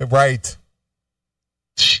people. Right.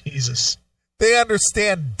 Jesus. They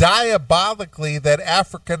understand diabolically that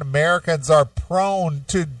African Americans are prone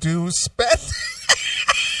to do spending.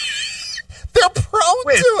 They're prone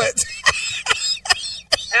to it.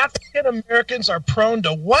 African Americans are prone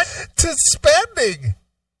to what? To spending.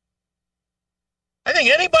 I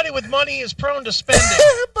think anybody with money is prone to spending.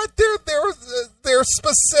 But they're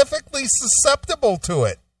specifically susceptible to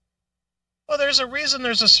it. Well, there's a reason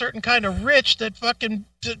there's a certain kind of rich that fucking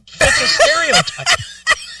fits a stereotype.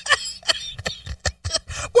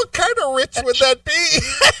 What kind of rich would that be?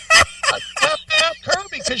 Ask her,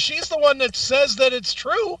 because she's the one that says that it's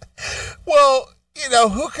true. Well, you know,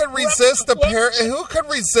 who can resist who can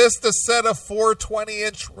resist a set of 4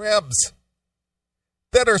 20-inch rims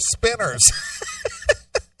that are spinners?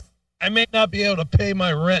 I may not be able to pay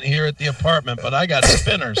my rent here at the apartment, but I got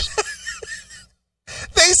spinners.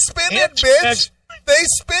 They spin it, bitch. They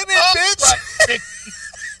spin it, bitch. Right,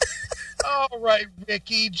 all right,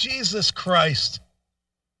 Ricky. Jesus Christ.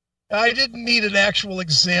 I didn't need an actual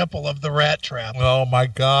example of the rat trap. Oh, my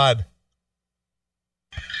God.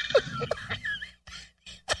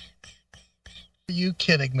 Are you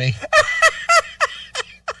kidding me?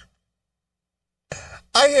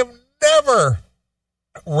 I have never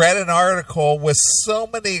read an article with so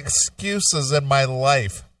many excuses in my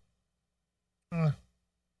life.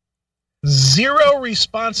 Zero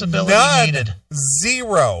responsibility needed.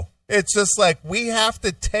 Zero. It's just like, we have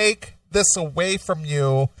to take this away from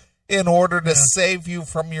you in order to save you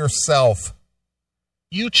from yourself.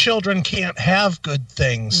 You children can't have good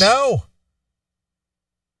things. No.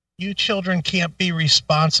 You children can't be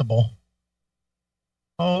responsible.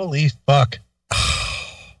 Holy fuck.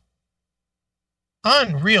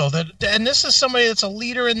 Unreal. And this is somebody that's a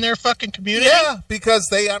leader in their fucking community? Yeah, because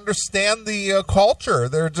they understand the culture.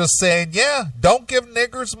 They're just saying, yeah, don't give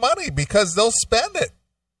niggers money because they'll spend it.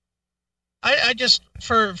 I just,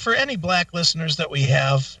 for any black listeners that we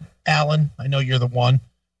have, Alan, I know you're the one.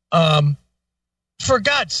 For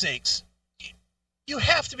God's sakes, you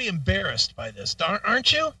have to be embarrassed by this,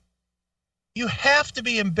 aren't you? You have to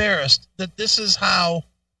be embarrassed that this is how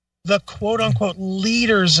the quote-unquote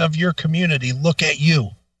leaders of your community look at you.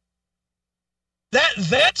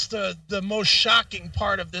 That's the most shocking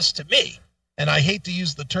part of this to me. And I hate to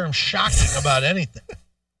use the term shocking about anything,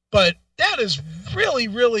 but that is really,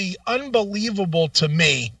 really unbelievable to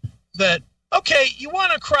me that, okay, you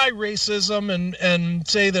want to cry racism and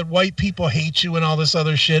say that white people hate you and all this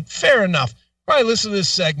other shit. Fair enough. Probably listen to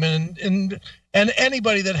this segment and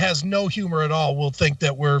anybody that has no humor at all will think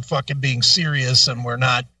that we're fucking being serious and we're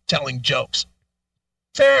not telling jokes.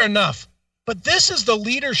 Fair enough. But this is the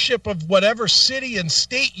leadership of whatever city and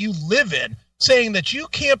state you live in saying that you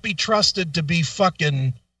can't be trusted to be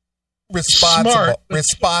fucking smart,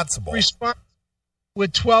 responsible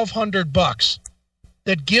with $1,200.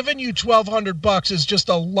 That giving you $1,200 is just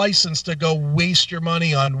a license to go waste your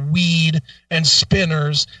money on weed and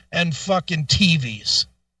spinners and fucking TVs.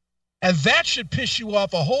 And that should piss you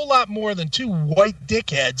off a whole lot more than two white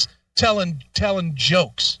dickheads telling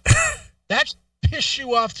jokes. That should piss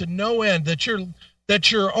you off to no end that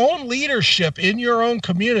your own leadership in your own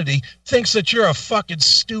community thinks that you're a fucking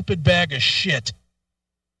stupid bag of shit.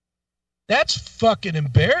 That's fucking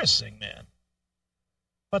embarrassing, man.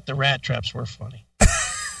 But the rat traps were funny.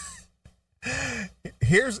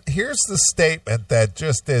 Here's the statement that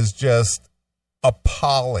is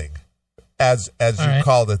appalling, as you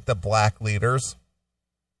called it, the black leaders.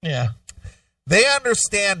 Yeah. They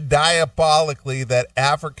understand diabolically that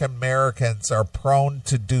African Americans are prone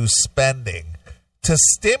to do spending. To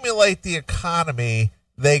stimulate the economy,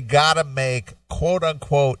 they gotta make quote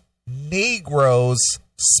unquote Negroes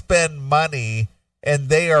spend money, and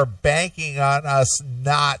they are banking on us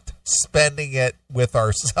not spending it with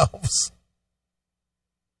ourselves.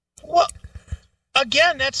 Well,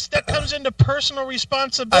 again, that comes into personal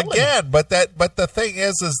responsibility. Again, but the thing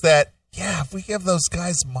is that if we give those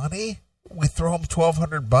guys money, we throw them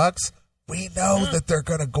 $1,200. We know that they're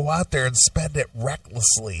going to go out there and spend it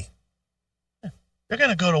recklessly. They're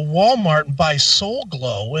going to go to Walmart and buy Soul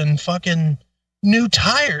Glow and fucking new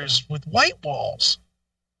tires with white walls.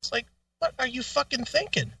 It's like, what are you fucking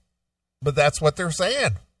thinking? But that's what they're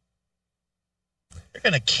saying. They're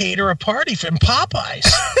going to cater a party from Popeyes.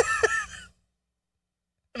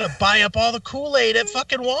 They're going to buy up all the Kool-Aid at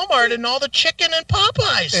fucking Walmart and all the chicken and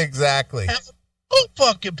Popeyes. Exactly. Have a whole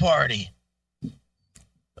fucking party.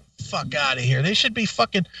 Fuck out of here. They should be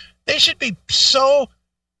so...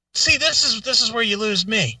 See, this is where you lose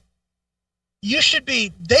me. They should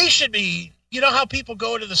be, you know how people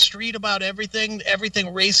go to the street about everything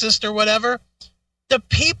racist or whatever? The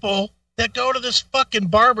people that go to this fucking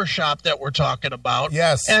barbershop that we're talking about,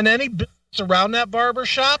 yes, and any business around that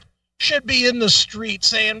barbershop should be in the street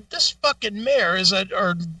saying this fucking mayor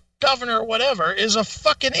or governor or whatever is a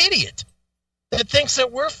fucking idiot that thinks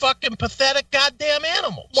that we're fucking pathetic goddamn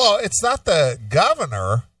animals. Well, it's not the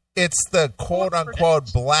governor. It's the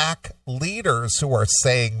quote-unquote black leaders who are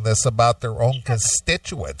saying this about their own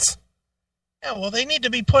constituents. Yeah, well, they need to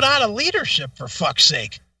be put out of leadership, for fuck's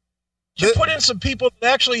sake. You put in some people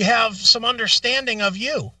that actually have some understanding of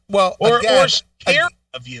you. Well, or care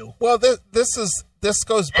of you. Well, this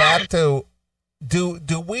goes back to do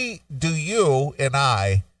you and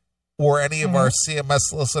I or any of our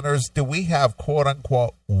CMS listeners, do we have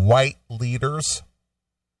quote-unquote white leaders?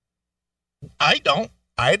 I don't.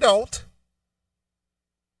 I don't.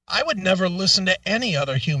 I would never listen to any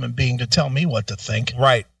other human being to tell me what to think.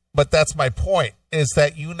 Right. But that's my point, is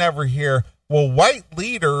that you never hear, well, white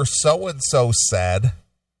leader so-and-so said.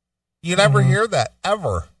 You never hear that,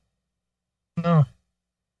 ever. No.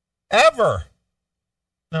 Ever.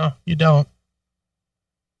 No, you don't.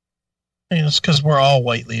 I mean, it's because we're all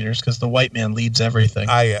white leaders, because the white man leads everything.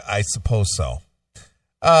 I suppose so.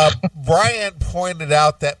 Brian pointed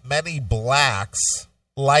out that many blacks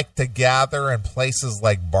like to gather in places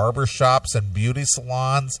like barbershops and beauty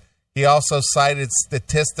salons. He also cited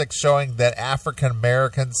statistics showing that African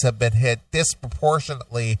Americans have been hit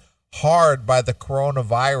disproportionately hard by the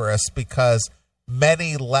coronavirus because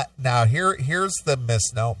many now here's the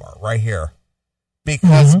misnomer right here.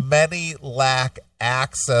 Because many lack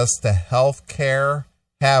access to health care,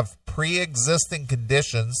 have pre-existing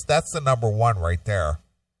conditions, that's the number one right there,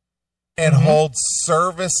 and hold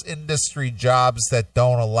service industry jobs that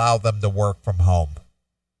don't allow them to work from home.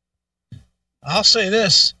 I'll say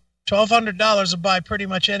this, $1,200 will buy pretty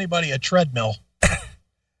much anybody a treadmill.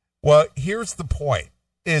 Well, here's the point,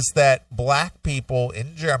 is that black people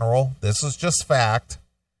in general, this is just fact,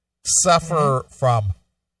 suffer from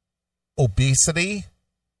obesity,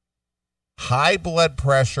 high blood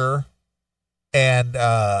pressure, and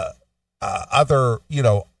other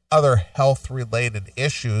health related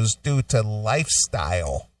issues due to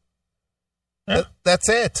lifestyle. That's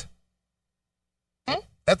it.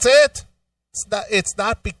 That's it. It's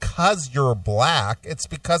not because you're black, it's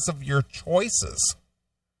because of your choices.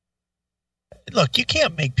 look, you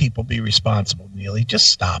can't make people be responsible, Neely. Just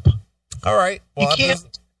stop. All right. Well, You can't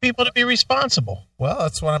make people to be responsible. Well,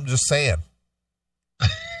 that's what I'm just saying.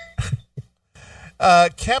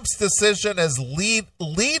 Kemp's decision is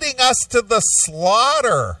leading us to the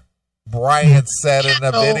slaughter, Bryant said in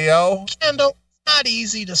a video. Kendall, it's not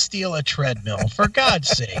easy to steal a treadmill, for God's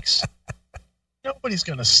sakes. Nobody's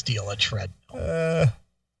going to steal a treadmill.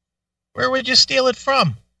 Where would you steal it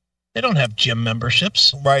from? They don't have gym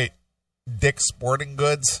memberships. Right. Dick's Sporting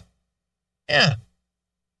Goods. Yeah.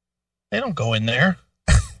 They don't go in there.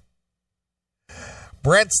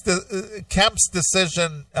 Kemp's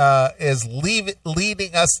decision is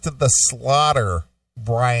leading us to the slaughter,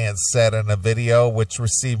 Bryant said in a video which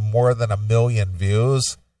received more than 1 million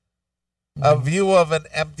views. A view of an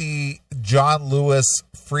empty John Lewis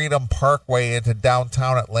Freedom Parkway into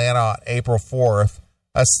downtown Atlanta on April 4th.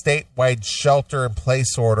 A statewide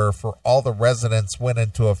shelter-in-place order for all the residents went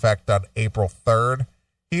into effect on April 3rd.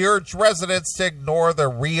 He urged residents to ignore the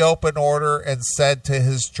reopen order and said to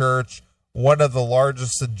his church, one of the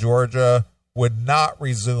largest in Georgia, would not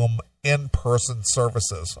resume in-person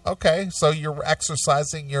services. Okay, so you're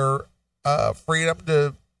exercising your freedom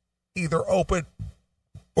to either open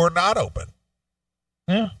or not open.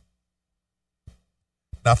 Yeah.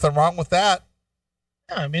 Nothing wrong with that.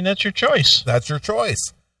 Yeah, I mean, that's your choice. That's your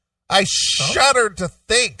choice. I shuddered to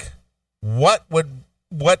think what would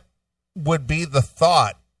be the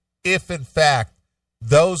thought if, in fact,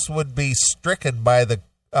 those would be stricken by the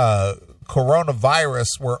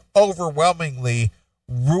coronavirus were overwhelmingly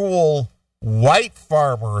rural white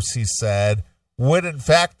farmers, he said. Would, in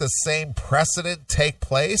fact, the same precedent take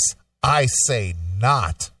place? I say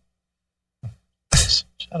not.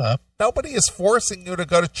 Shut up. Nobody is forcing you to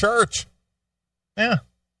go to church. Yeah.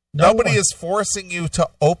 Nobody is forcing you to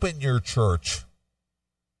open your church.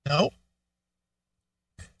 No.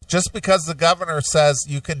 Just because the governor says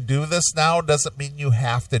you can do this now doesn't mean you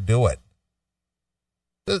have to do it.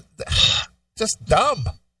 Just dumb.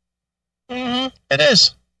 Mm-hmm. It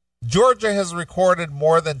is. Georgia has recorded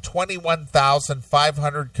more than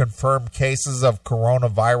 21,500 confirmed cases of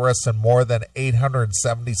coronavirus and more than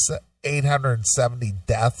 870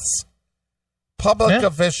 deaths. Public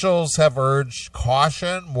officials have urged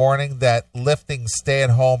caution, warning that lifting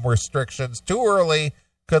stay-at-home restrictions too early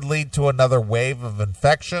could lead to another wave of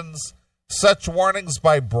infections. Such warnings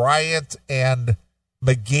by Bryant and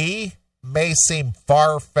McGee may seem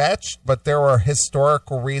far-fetched, but there are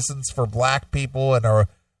historical reasons for black people to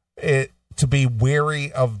be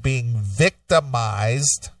weary of being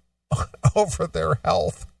victimized over their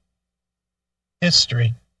health.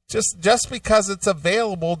 History. Just because it's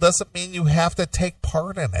available doesn't mean you have to take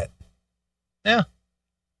part in it. Yeah.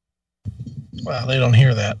 Well, they don't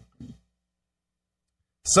hear that.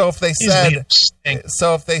 So if they said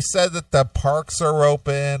that the parks are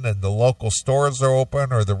open and the local stores are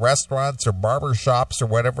open or the restaurants or barber shops or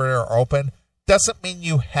whatever are open, doesn't mean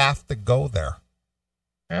you have to go there.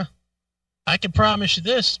 Yeah. I can promise you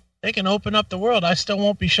this. They can open up the world. I still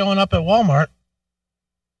won't be showing up at Walmart.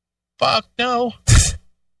 Fuck no.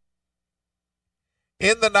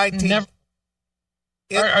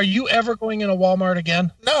 Are you ever going in a Walmart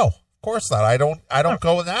again? No, of course not. I don't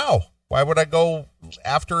go now. Why would I go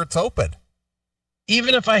after it's open?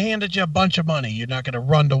 Even if I handed you a bunch of money, you're not going to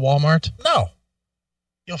run to Walmart? No.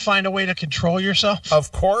 You'll find a way to control yourself?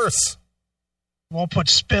 Of course. Won't put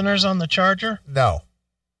spinners on the charger? No.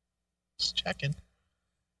 Just checking.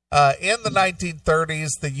 In the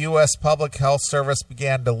 1930s, the U.S. Public Health Service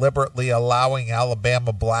began deliberately allowing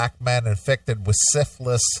Alabama black men infected with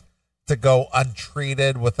syphilis to go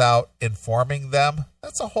untreated without informing them.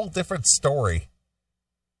 That's a whole different story.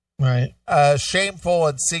 Right. A shameful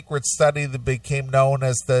and secret study that became known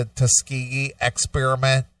as the Tuskegee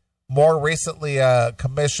experiment. More recently, a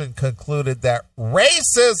commission concluded that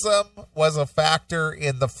racism was a factor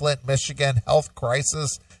in the Flint, Michigan health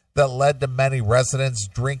crisis that led to many residents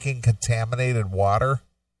drinking contaminated water.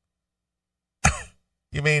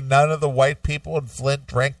 You mean none of the white people in Flint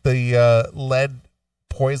drank the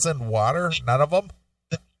lead-poisoned water? None of them?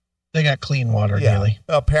 They got clean water, Daily.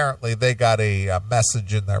 Apparently, they got a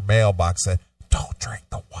message in their mailbox that, don't drink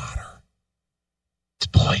the water. It's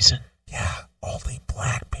poison. Yeah, only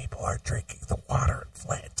black people are drinking the water in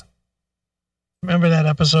Flint. Remember that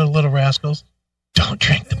episode of Little Rascals? Don't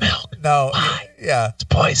drink the milk. No. Why? Yeah. It's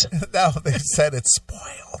poison. No, they said it's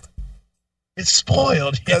spoiled. It's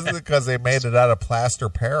spoiled. Because they made it out of plaster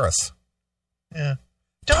Paris. Yeah.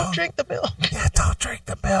 Don't drink the milk. Yeah, don't drink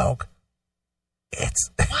the milk. It's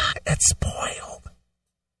spoiled.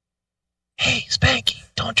 Hey, Spanky,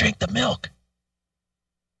 don't drink the milk.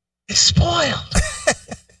 It's spoiled.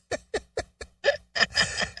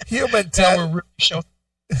 Human Now test. we're really showing.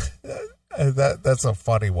 That's a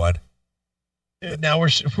funny one. Now we're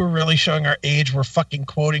really showing our age. We're fucking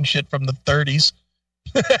quoting shit from the 30s.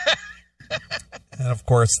 And of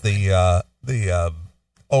course, the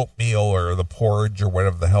oatmeal or the porridge or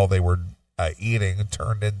whatever the hell they were eating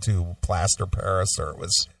turned into plaster Paris, or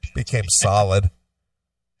became solid.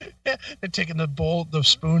 They're taking the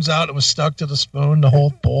spoons out. It was stuck to the spoon. The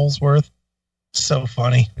whole bowl's worth. So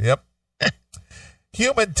funny. Yep.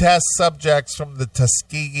 Human test subjects from the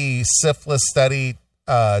Tuskegee syphilis study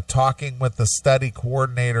talking with the study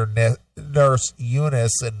coordinator, Nurse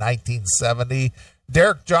Eunice, in 1970.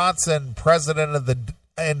 Derek Johnson, president of the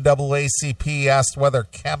NAACP, asked whether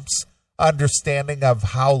Kemp's understanding of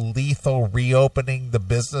how lethal reopening the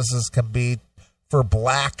businesses can be for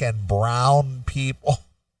black and brown people.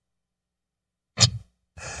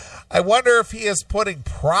 I wonder if he is putting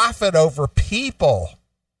profit over people,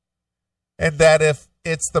 and that if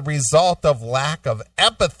it's the result of lack of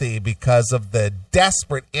empathy because of the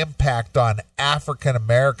desperate impact on African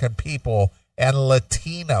American people and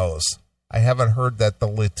Latinos. I haven't heard that the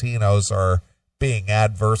Latinos are being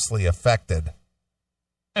adversely affected.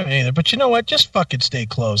 I mean, either, but you know what? Just fucking stay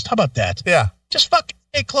closed. How about that? Yeah. Just fucking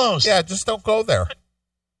stay closed. Yeah, just don't go there.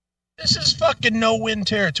 This is fucking no-win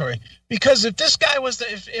territory. Because if this guy was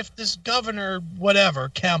if this governor, whatever,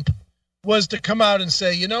 Kemp, was to come out and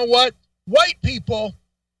say, you know what? White people,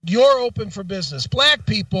 you're open for business. Black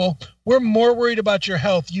people, we're more worried about your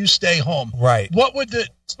health. You stay home. Right. This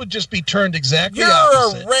would just be turned exactly You're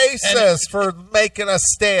opposite. a racist for making us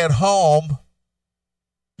stay at home.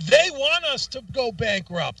 They want us to go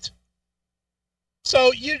bankrupt.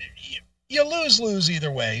 So you lose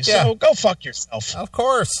either way. So Yeah. go fuck yourself. Of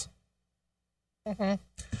course. Mm-hmm.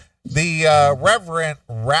 The Reverend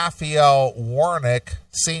Raphael Warnick,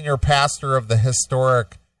 senior pastor of the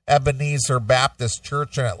historic Ebenezer Baptist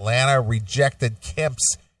Church in Atlanta, rejected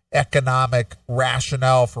Kemp's economic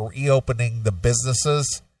rationale for reopening the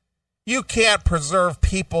businesses. You can't preserve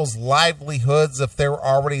people's livelihoods if they're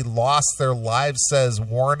already lost their lives, says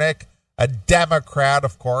Warnick, a Democrat,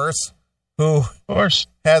 of course, who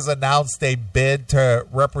has announced a bid to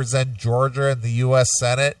represent Georgia in the U.S.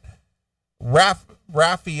 Senate.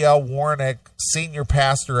 Raphael Warnick, senior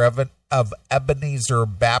pastor of Ebenezer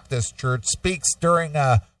Baptist Church, speaks during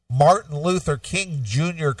a Martin Luther King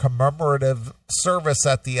Jr. commemorative service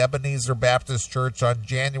at the Ebenezer Baptist Church on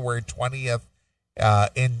January 20th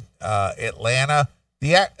in Atlanta.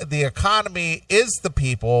 The economy is the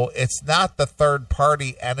people. It's not the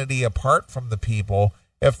third-party entity apart from the people.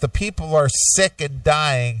 If the people are sick and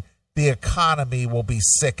dying, the economy will be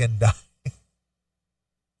sick and dying.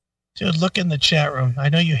 Dude, look in the chat room. I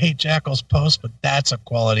know you hate Jackal's post, but that's a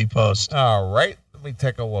quality post. All right. Let me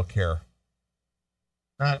take a look here.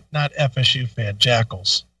 Not FSU fan,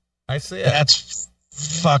 Jackals. I see it. That's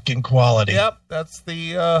fucking quality. Yep, that's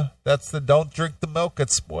the don't drink the milk,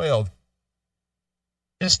 it's spoiled.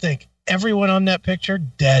 Just think, everyone on that picture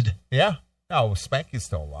dead. Yeah. No, Spanky's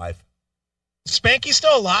still alive. Spanky's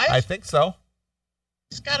still alive? I think so.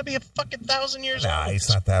 He's got to be a fucking 1,000 years Nah, old. he's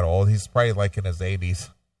not that old. He's probably like in his 80s.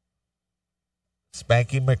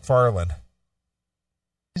 Spanky McFarland.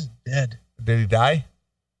 He's dead. Did he die?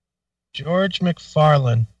 George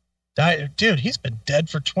McFarland died. Dude, he's been dead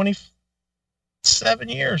for 27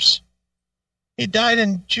 years. He died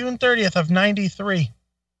in June 30th of 93.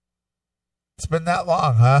 It's been that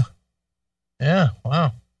long, huh? Yeah,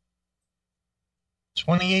 wow.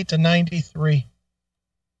 28 to 93.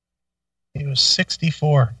 He was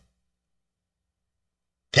 64.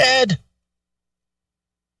 Dead.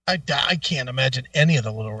 I can't imagine any of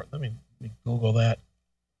the little... Let me Google that.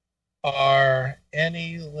 Are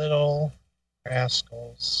any little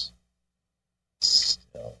rascals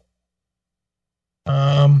still?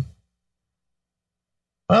 Well,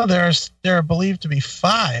 there are believed to be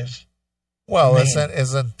 5. Well, Man.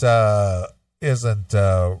 isn't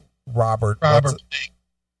Robert Blake,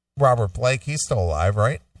 Robert Blake? He's still alive,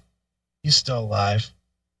 right? he's still alive.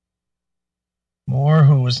 Moore,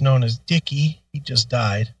 who was known as Dickie, he just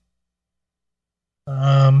died.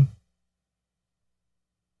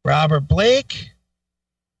 Robert Blake,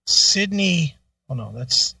 Sidney. Oh no,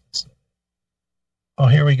 that's. Oh,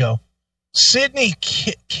 here we go. Sidney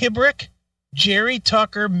Kibrick, Jerry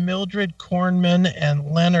Tucker, Mildred Kornman,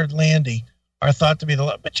 and Leonard Landy are thought to be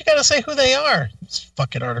the. But you got to say who they are. This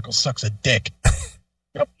fucking article sucks a dick.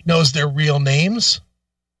 Nobody knows their real names.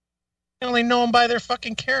 You only know them by their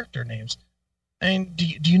fucking character names. I mean,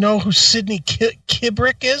 do you know who Sidney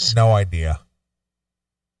Kibrick is? No idea.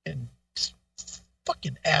 And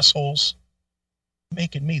fucking assholes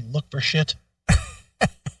making me look for shit.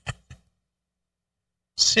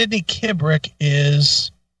 Sidney Kibrick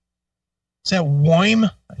is that Woym?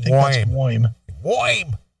 I think that's Woym.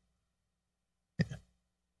 Woym.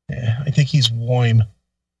 Yeah, I think he's Woym.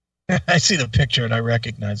 I see the picture and I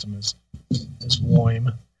recognize him as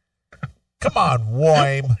Woym. Come on,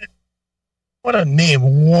 Woym. What a name,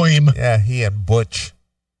 Woym. Yeah, he and Butch.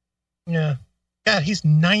 Yeah. God, he's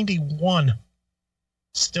 91.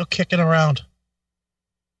 Still kicking around.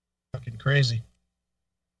 Fucking crazy.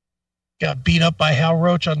 Got beat up by Hal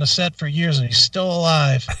Roach on the set for years and he's still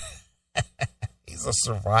alive. He's a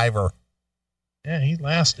survivor. Yeah, he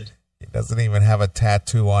lasted. He doesn't even have a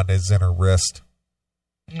tattoo on his inner wrist.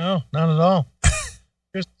 No, not at all.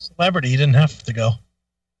 Here's a celebrity. He didn't have to go.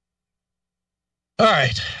 All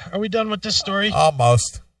right. Are we done with this story?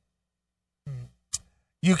 Almost.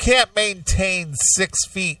 You can't maintain 6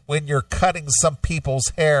 feet when you're cutting some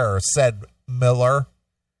people's hair, said Miller.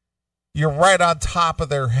 You're right on top of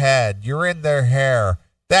their head. You're in their hair.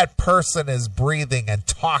 That person is breathing and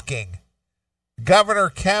talking. Governor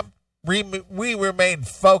Kemp, we remain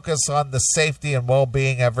focused on the safety and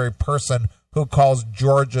well-being of every person who calls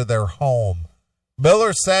Georgia their home.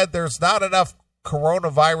 Miller said there's not enough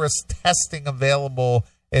coronavirus testing available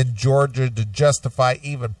in Georgia to justify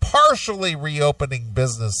even partially reopening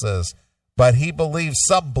businesses, but he believes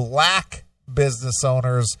some black business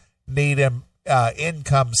owners need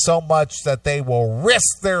income so much that they will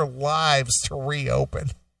risk their lives to reopen.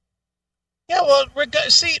 Yeah, well,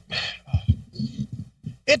 see,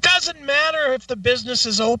 it doesn't matter if the business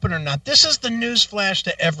is open or not. This is the news flash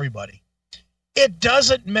to everybody. It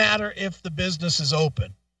doesn't matter if the business is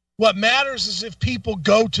open. What matters is if people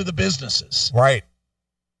go to the businesses. Right.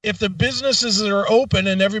 If the businesses are open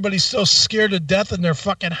and everybody's still scared to death in their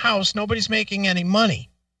fucking house, nobody's making any money.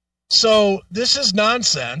 So this is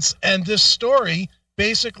nonsense. And this story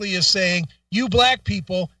basically is saying you black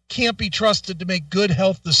people can't be trusted to make good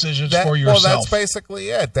health decisions for yourself. Well, that's basically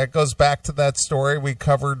it. That goes back to that story we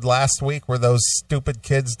covered last week where those stupid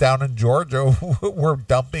kids down in Georgia were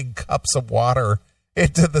dumping cups of water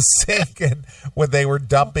into the sink. And when they were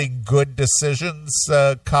dumping good decisions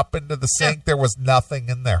cup into the sink, there was nothing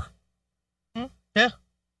in there. Yeah.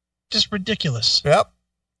 Just ridiculous. Yep.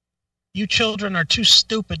 You children are too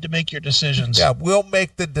stupid to make your decisions. Yeah, we'll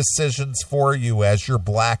make the decisions for you as your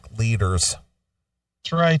black leaders.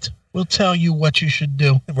 That's right. We'll tell you what you should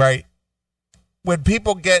do. Right. When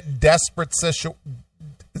people get in desperate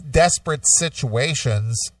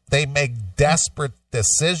situations, they make desperate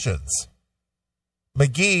decisions.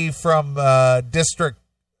 McGee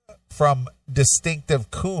from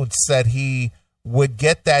Distinctive Coons said he would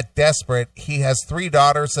get that desperate. He has 3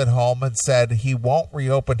 daughters at home and said he won't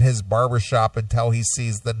reopen his barbershop until he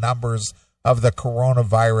sees the numbers of the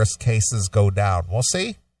coronavirus cases go down. We'll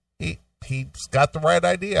see. He's got the right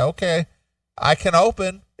idea. Okay, I can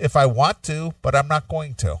open if I want to, but I'm not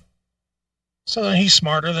going to. So then he's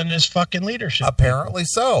smarter than his fucking leadership. Apparently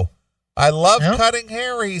so. I love cutting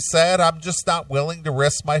hair, he said. I'm just not willing to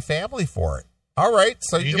risk my family for it. All right,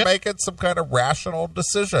 so you're making some kind of rational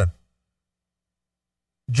decision.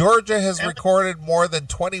 Georgia has recorded more than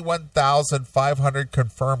 21,500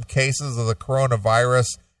 confirmed cases of the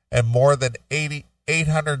coronavirus and more than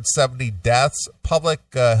 870 deaths. Public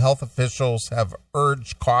health officials have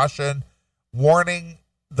urged caution, warning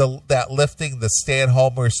that lifting the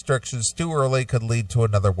stay-at-home restrictions too early could lead to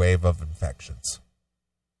another wave of infections.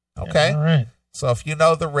 Okay? Yeah, all right. So if you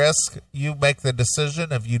know the risk, you make the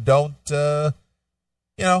decision. If you don't, if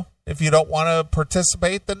you don't want to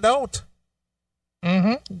participate, then don't.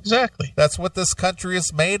 Mm-hmm. Exactly. That's what this country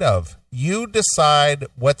is made of. You decide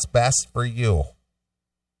what's best for you.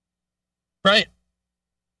 Right.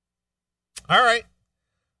 All right.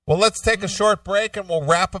 Well, let's take a short break and we'll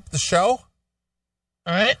wrap up the show.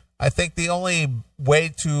 All right. I think the only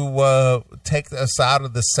way to take us out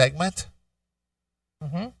of this segment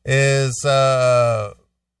is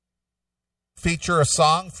feature a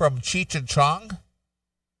song from Cheech and Chong.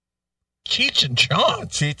 Cheech and Chong?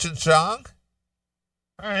 Cheech and Chong.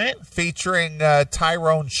 All right. Featuring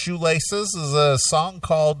Tyrone Shoelaces is a song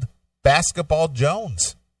called Basketball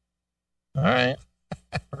Jones. All right.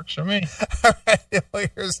 Works for me. All right. Well,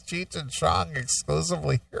 here's Cheech and Chong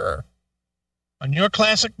exclusively here on your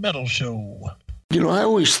Classic Metal Show. You know, I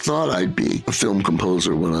always thought I'd be a film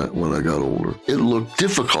composer when I got older. It looked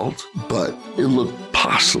difficult, but it looked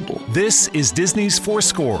possible. This is Disney's Four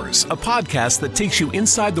Scores, a podcast that takes you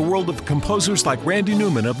inside the world of composers like Randy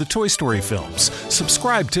Newman of the Toy Story films.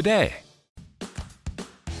 Subscribe today.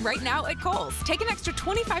 Right now at Kohl's, take an extra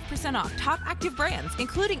 25% off top active brands,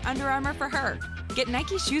 including Under Armour for her. Get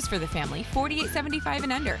Nike shoes for the family, $48.75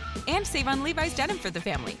 and under, and save on Levi's denim for the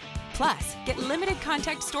family. Plus, get limited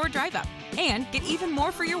contact store drive up and get even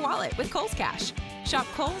more for your wallet with Kohl's Cash. Shop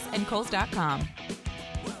Kohl's and Kohl's.com.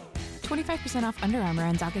 25% off Under Armour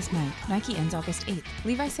ends August 9th. Nike ends August 8th.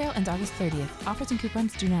 Levi sale ends August 30th. Offers and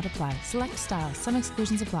coupons do not apply. Select styles. Some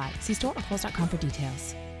exclusions apply. See store or Kohl's.com for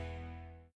details.